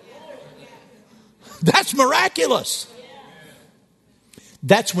 Whoo! That's miraculous.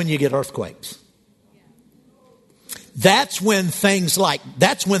 That's when you get earthquakes. That's when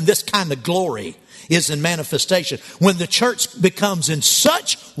that's when this kind of glory is in manifestation. When the church becomes in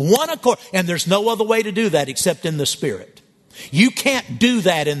such one accord, and there's no other way to do that except in the Spirit. You can't do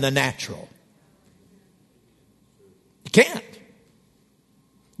that in the natural. You can't.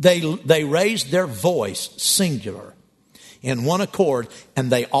 They raised their voice, singular, in one accord, and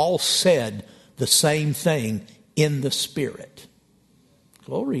they all said the same thing in the Spirit.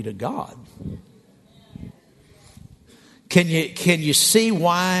 Glory to God. Can you see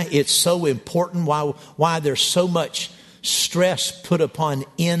why it's so important? Why there's so much stress put upon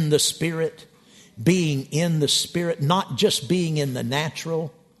in the Spirit? Being in the Spirit, not just being in the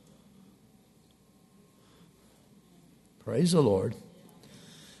natural. Praise the Lord.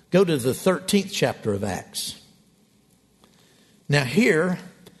 Go to the 13th chapter of Acts. Now here,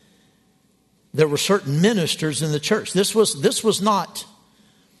 there were certain ministers in the church. This was not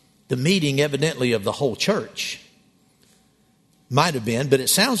the meeting, evidently, of the whole church. Might have been, but it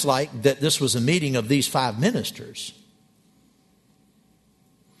sounds like that this was a meeting of these 5 ministers.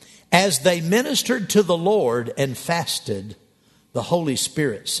 As they ministered to the Lord and fasted, the Holy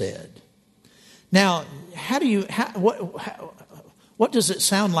Spirit said. Now, what does it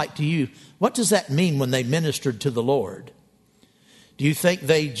sound like to you? What does that mean when they ministered to the Lord? Do you think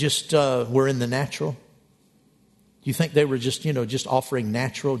they just were in the natural? Do you think they were just offering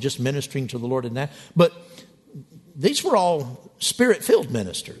natural, just ministering to the Lord in that? But these were all Spirit-filled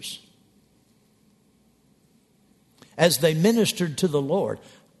ministers. As they ministered to the Lord,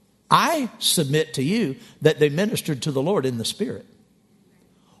 I submit to you that they ministered to the Lord in the Spirit.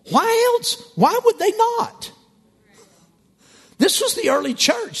 Why else? Why would they not? This was the early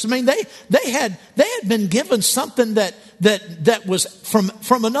church. I mean, they had been given something that was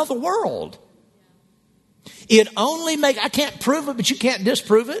from another world. I can't prove it, but you can't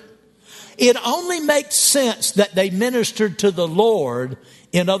disprove it. It only makes sense that they ministered to the Lord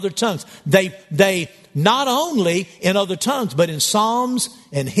in other tongues. They not only in other tongues, but in psalms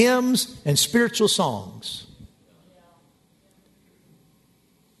and hymns and spiritual songs.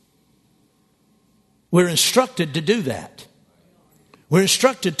 We're instructed to do that. We're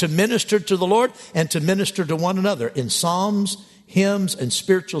instructed to minister to the Lord and to minister to one another in psalms, hymns, and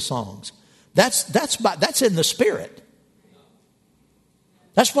spiritual songs. That's in the Spirit.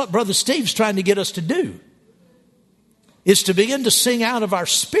 That's what Brother Steve's trying to get us to do, is to begin to sing out of our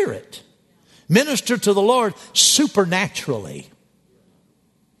spirit. Minister to the Lord supernaturally.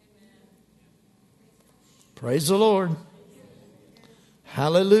 Praise the Lord.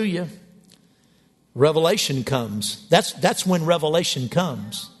 Hallelujah. Revelation comes. That's when revelation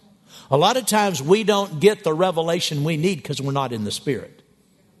comes. A lot of times we don't get the revelation we need because we're not in the Spirit.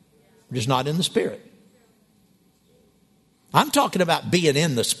 We're just not in the Spirit. I'm talking about being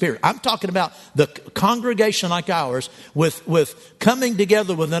in the Spirit. I'm talking about the congregation like ours with coming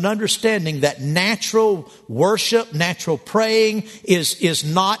together with an understanding that natural worship, natural praying is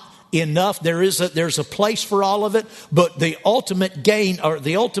not enough. There's a place for all of it, but the ultimate gain or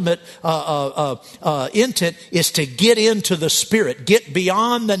the ultimate intent is to get into the Spirit, get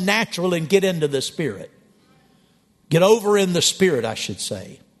beyond the natural and get into the Spirit. Get over in the Spirit, I should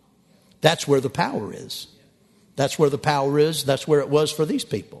say. That's where the power is. That's where the power is. That's where it was for these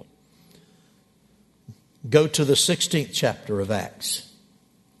people. Go to the 16th chapter of Acts.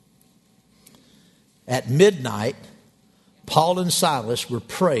 At midnight, Paul and Silas were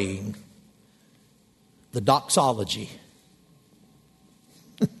praying the doxology.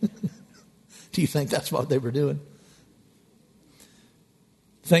 Do you think that's what they were doing?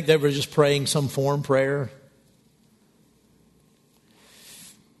 Think they were just praying some form prayer?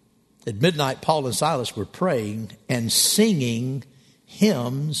 At midnight, Paul and Silas were praying and singing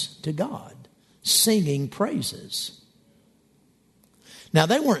hymns to God, singing praises. Now,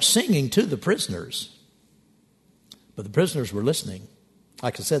 they weren't singing to the prisoners, but the prisoners were listening.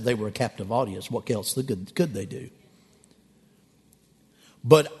 Like I said, they were a captive audience. What else could they do?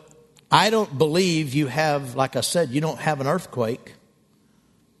 But I don't believe you have, like I said, you don't have an earthquake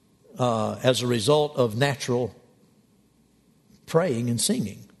as a result of natural praying and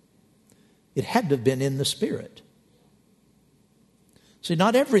singing. It had to have been in the Spirit. See,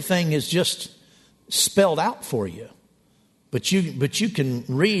 not everything is just spelled out for you. But you can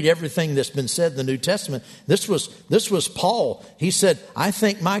read everything that's been said in the New Testament. This was Paul. He said, I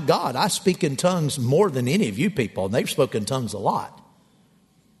thank my God, I speak in tongues more than any of you people. And they've spoken tongues a lot.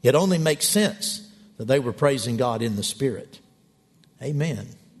 It only makes sense that they were praising God in the Spirit. Amen.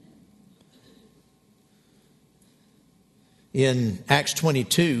 In Acts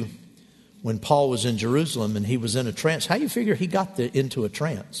 22, when Paul was in Jerusalem and he was in a trance, how do you figure he got into a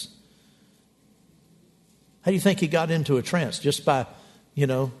trance? How do you think he got into a trance? Just by,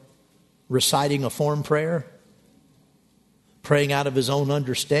 reciting a form prayer? Praying out of his own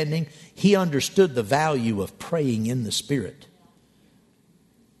understanding? He understood the value of praying in the Spirit.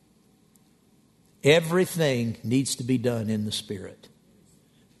 Everything needs to be done in the Spirit.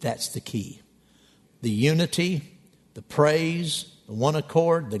 That's the key. The unity, the praise, the one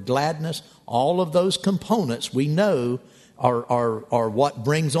accord, the gladness, all of those components we know are what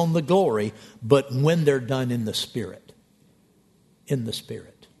brings on the glory, but when they're done in the Spirit. In the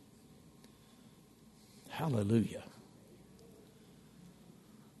Spirit. Hallelujah.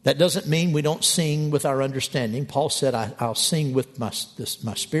 That doesn't mean we don't sing with our understanding. Paul said, I'll sing with my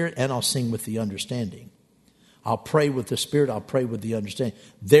spirit and I'll sing with the understanding. I'll pray with the Spirit, I'll pray with the understanding.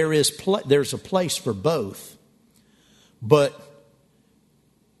 There's a place for both, but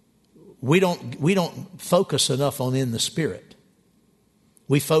we don't focus enough on in the Spirit.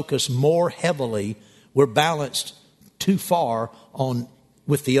 We focus more heavily. We're balanced too far on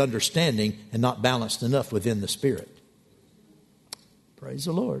with the understanding and not balanced enough within the Spirit. Praise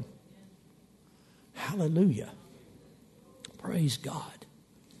the Lord. Hallelujah. Praise God.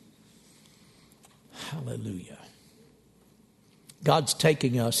 Hallelujah. God's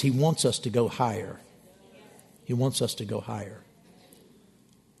taking us. He wants us to go higher. He wants us to go higher.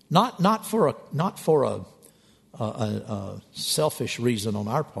 Not for a selfish reason on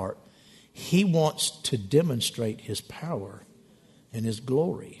our part. He wants to demonstrate His power and His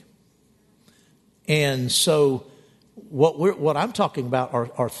glory. And so what I'm talking about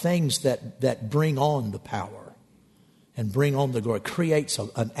are things that bring on the power and bring on the glory. Creates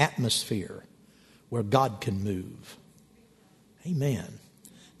an atmosphere where God can move. Amen.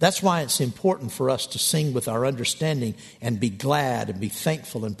 That's why it's important for us to sing with our understanding and be glad and be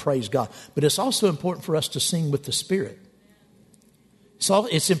thankful and praise God. But it's also important for us to sing with the Spirit. So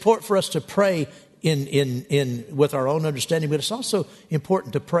it's important for us to pray in with our own understanding, but it's also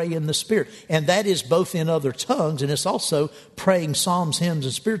important to pray in the Spirit. And that is both in other tongues, and it's also praying psalms, hymns,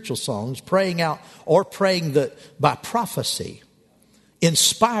 and spiritual songs, praying out or praying by prophecy.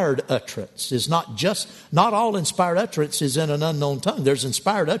 Inspired utterance is not all inspired utterance is in an unknown tongue. There's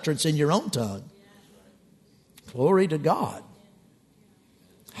inspired utterance in your own tongue. Glory to God.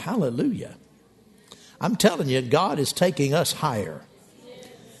 Hallelujah. I'm telling you, God is taking us higher.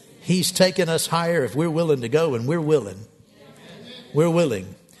 He's taking us higher if we're willing to go, and we're willing. We're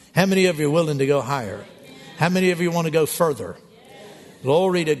willing. How many of you are willing to go higher? How many of you want to go further?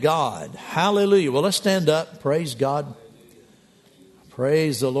 Glory to God. Hallelujah. Well, let's stand up. Praise God.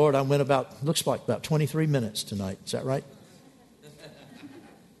 Praise the Lord. I went looks like about 23 minutes tonight. Is that right?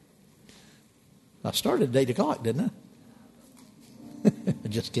 I started at 8 o'clock, didn't I?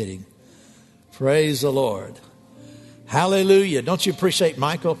 Just kidding. Praise the Lord. Hallelujah. Don't you appreciate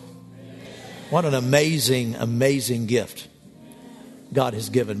Michael? What an amazing, amazing gift God has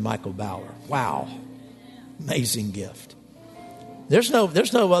given Michael Bauer. Wow. Amazing gift. There's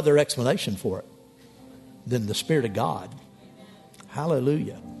no other explanation for it than the Spirit of God.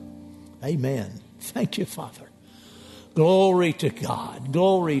 Hallelujah. Amen. Thank you, Father. Glory to God.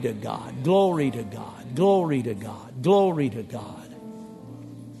 Glory to God. Glory to God. Glory to God. Glory to God.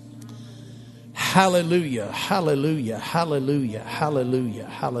 Hallelujah. Hallelujah. Hallelujah. Hallelujah.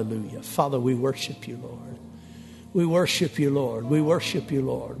 Hallelujah. Father, we worship you, Lord. We worship you, Lord. We worship you,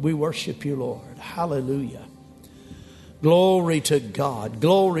 Lord. We worship you, Lord. Hallelujah. Glory to God.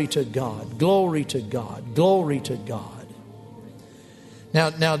 Glory to God. Glory to God. Glory to God.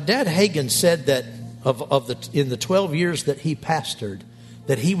 Now, Dad Hagin said that in the 12 years that he pastored,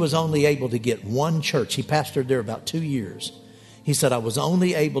 that he was only able to get one church. He pastored there about 2 years. He said, I was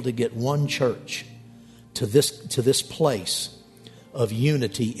only able to get one church to this place of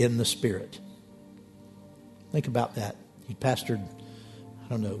unity in the Spirit. Think about that. He pastored,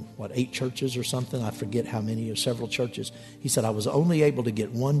 8 churches or something. I forget how many, or several churches. He said, I was only able to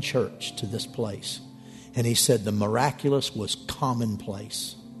get one church to this place. And he said the miraculous was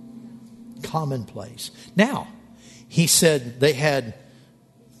commonplace. Commonplace. Now, he said they had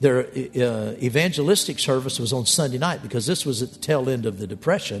their evangelistic service was on Sunday night because this was at the tail end of the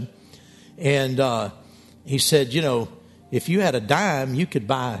Depression. And he said, if you had a dime, you could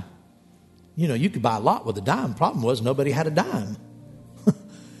buy a lot with a dime. Problem was nobody had a dime.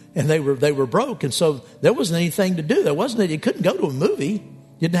 And they were broke. And so there wasn't anything to do. You couldn't go to a movie.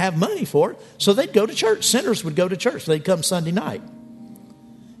 Didn't have money for it. So they'd go to church. Sinners would go to church. They'd come Sunday night.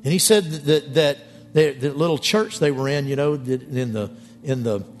 And he said that the little church they were in, in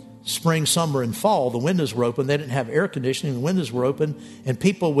the spring, summer, and fall, the windows were open. They didn't have air conditioning. The windows were open. And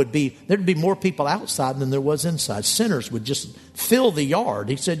there'd be more people outside than there was inside. Sinners would just fill the yard.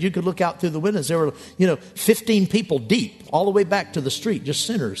 He said you could look out through the windows. There were, 15 people deep all the way back to the street, just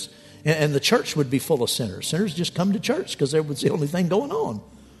sinners. And the church would be full of sinners. Sinners just come to church because that was the only thing going on.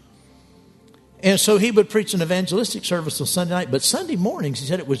 And so he would preach an evangelistic service on Sunday night. But Sunday mornings, he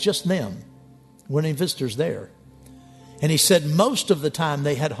said it was just them. There weren't any visitors there. And he said most of the time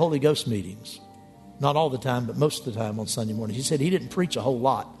they had Holy Ghost meetings. Not all the time, but most of the time on Sunday morning. He said he didn't preach a whole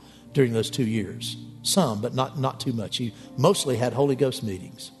lot during those 2 years. Some, but not too much. He mostly had Holy Ghost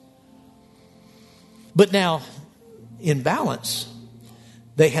meetings. But now, in balance,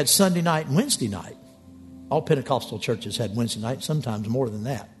 they had Sunday night and Wednesday night. All Pentecostal churches had Wednesday night, sometimes more than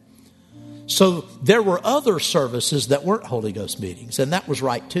that. So there were other services that weren't Holy Ghost meetings, and that was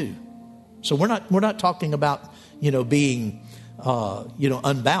right too. So we're not talking about being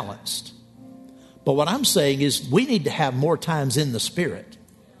unbalanced. But what I'm saying is we need to have more times in the Spirit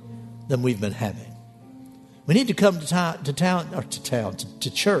than we've been having. We need to come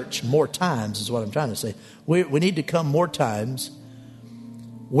to church more times is what I'm trying to say. We need to come more times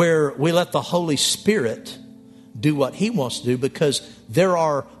where we let the Holy Spirit do what He wants to do, because there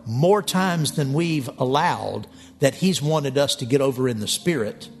are more times than we've allowed that He's wanted us to get over in the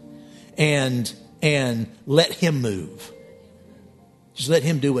Spirit and let Him move. Just let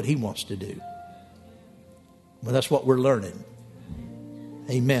Him do what He wants to do. Well, that's what we're learning.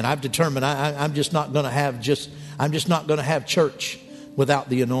 Amen. I've determined I'm just not going to have church without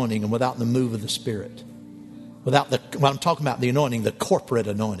the anointing and without the move of the Spirit. Without I'm talking about the anointing, the corporate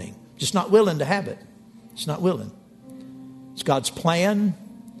anointing. Just not willing to have it. It's not willing. It's God's plan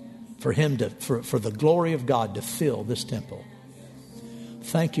for Him for the glory of God to fill this temple.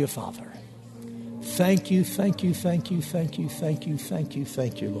 Thank you, Father. thank you, thank you, thank you, thank you, thank you, thank you,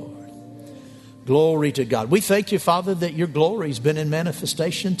 thank you, Lord. Glory to God. We thank you, Father, that your glory's been in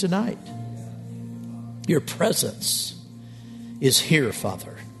manifestation tonight. Your presence is here,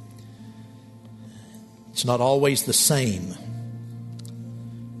 Father. It's not always the same.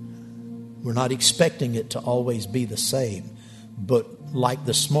 We're not expecting it to always be the same. But like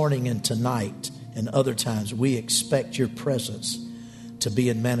this morning and tonight and other times, we expect your presence to be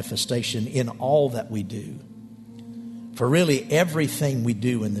in manifestation in all that we do. For really everything we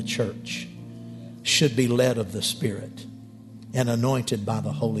do in the church should be led of the Spirit and anointed by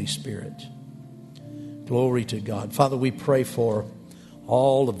the Holy Spirit. Glory to God. Father, we pray for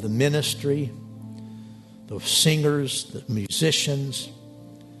all of the ministry, the singers, the musicians,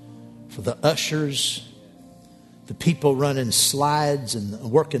 for the ushers, the people running slides and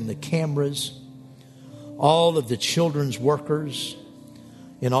working the cameras, all of the children's workers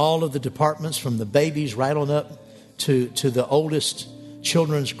in all of the departments, from the babies right on up to the oldest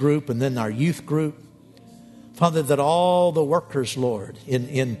children's group and then our youth group. Father, that all the workers, Lord,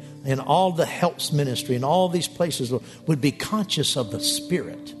 in all the helps ministry, in all these places, Lord, would be conscious of the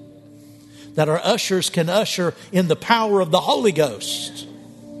Spirit. That our ushers can usher in the power of the Holy Ghost.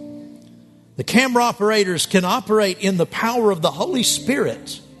 The camera operators can operate in the power of the Holy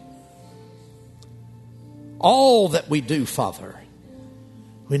Spirit. All that we do, Father,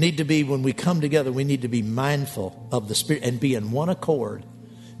 we need to be, when we come together, we need to be mindful of the Spirit and be in one accord,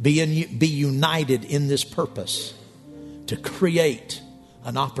 be united in this purpose to create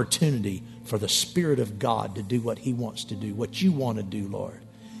an opportunity for the Spirit of God to do what He wants to do, what you want to do, Lord,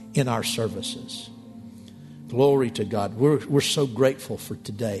 in our services. Glory to God. We're so grateful for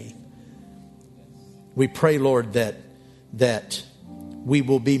today. We pray, Lord, that we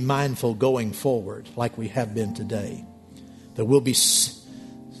will be mindful going forward like we have been today. That we'll be sensitive,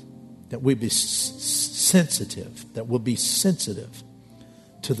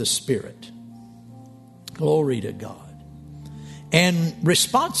 to the Spirit. Glory to God. And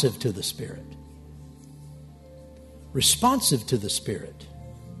responsive to the Spirit. Responsive to the Spirit.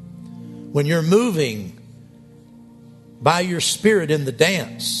 When you're moving by your Spirit in the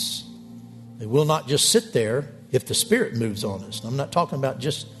dance, it will not just sit there if the Spirit moves on us. I'm not talking about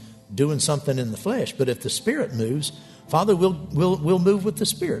just doing something in the flesh, but if the Spirit moves, Father, we'll move with the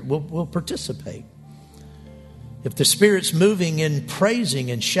Spirit. We'll participate. If the Spirit's moving in praising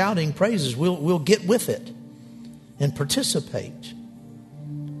and shouting praises, we'll get with it and participate.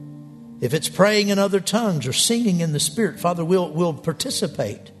 If it's praying in other tongues or singing in the Spirit, Father, we'll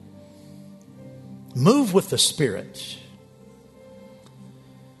participate. Move with the Spirit.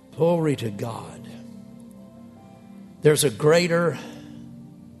 Glory to God. There's a greater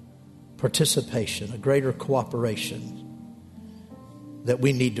participation, a greater cooperation that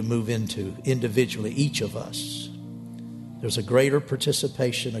we need to move into individually, each of us. There's a greater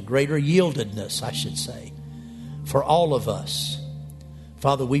participation, a greater yieldedness, I should say, for all of us.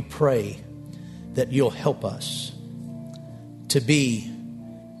 Father, we pray that you'll help us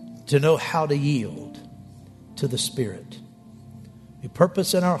to know how to yield to the Spirit. We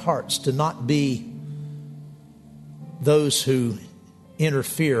purpose in our hearts to not be those who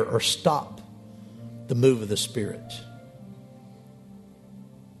interfere or stop the move of the Spirit,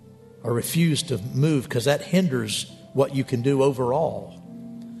 or refuse to move, because that hinders what you can do overall.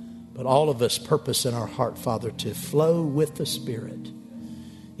 But all of us purpose in our heart, Father, to flow with the Spirit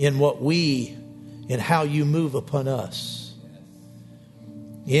in how you move upon us.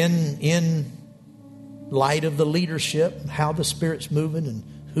 In light of the leadership, how the Spirit's moving and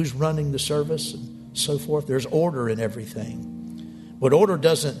who's running the service and so forth. There's order in everything. What order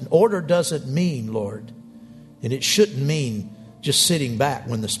doesn't mean, Lord, and it shouldn't mean just sitting back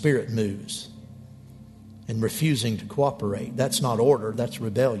when the Spirit moves and refusing to cooperate. That's not order, that's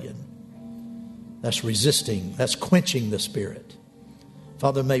rebellion. That's resisting, that's quenching the Spirit.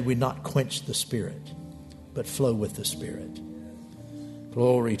 Father, may we not quench the Spirit, but flow with the Spirit.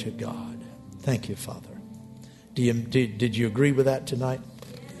 Glory to God. Thank you, Father. Did you agree with that tonight?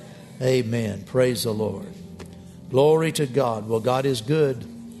 Amen. Praise the Lord. Glory to God. Well, God is good.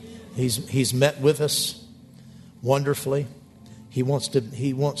 He's met with us wonderfully. He wants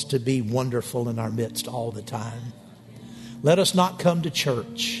to be wonderful in our midst all the time. Let us not come to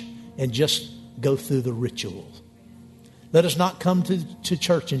church and just go through the ritual. Let us not come to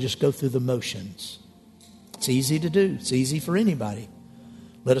church and just go through the motions. It's easy to do. It's easy for anybody.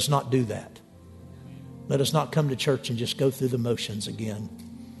 Let us not do that. Let us not come to church and just go through the motions again.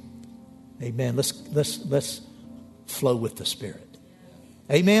 Amen. Let's flow with the Spirit.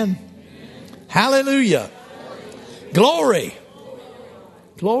 Amen. Hallelujah. Glory.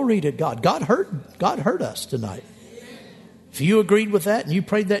 Glory to God. God heard God heard us tonight. If you agreed with that and you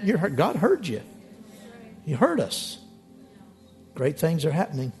prayed that in your heart, God heard you. He heard us. Great things are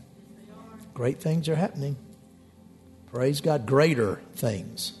happening. Great things are happening. Praise God. Greater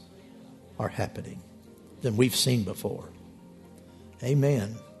things are happening than we've seen before.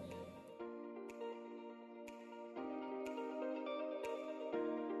 Amen.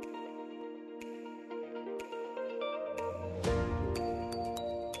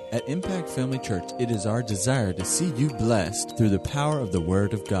 At Impact Family Church, it is our desire to see you blessed through the power of the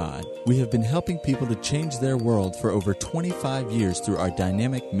Word of God. We have been helping people to change their world for over 25 years through our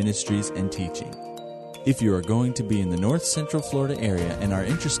dynamic ministries and teaching. If you are going to be in the North Central Florida area and are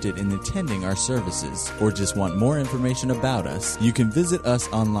interested in attending our services or just want more information about us, you can visit us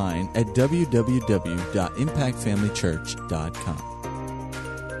online at www.impactfamilychurch.com.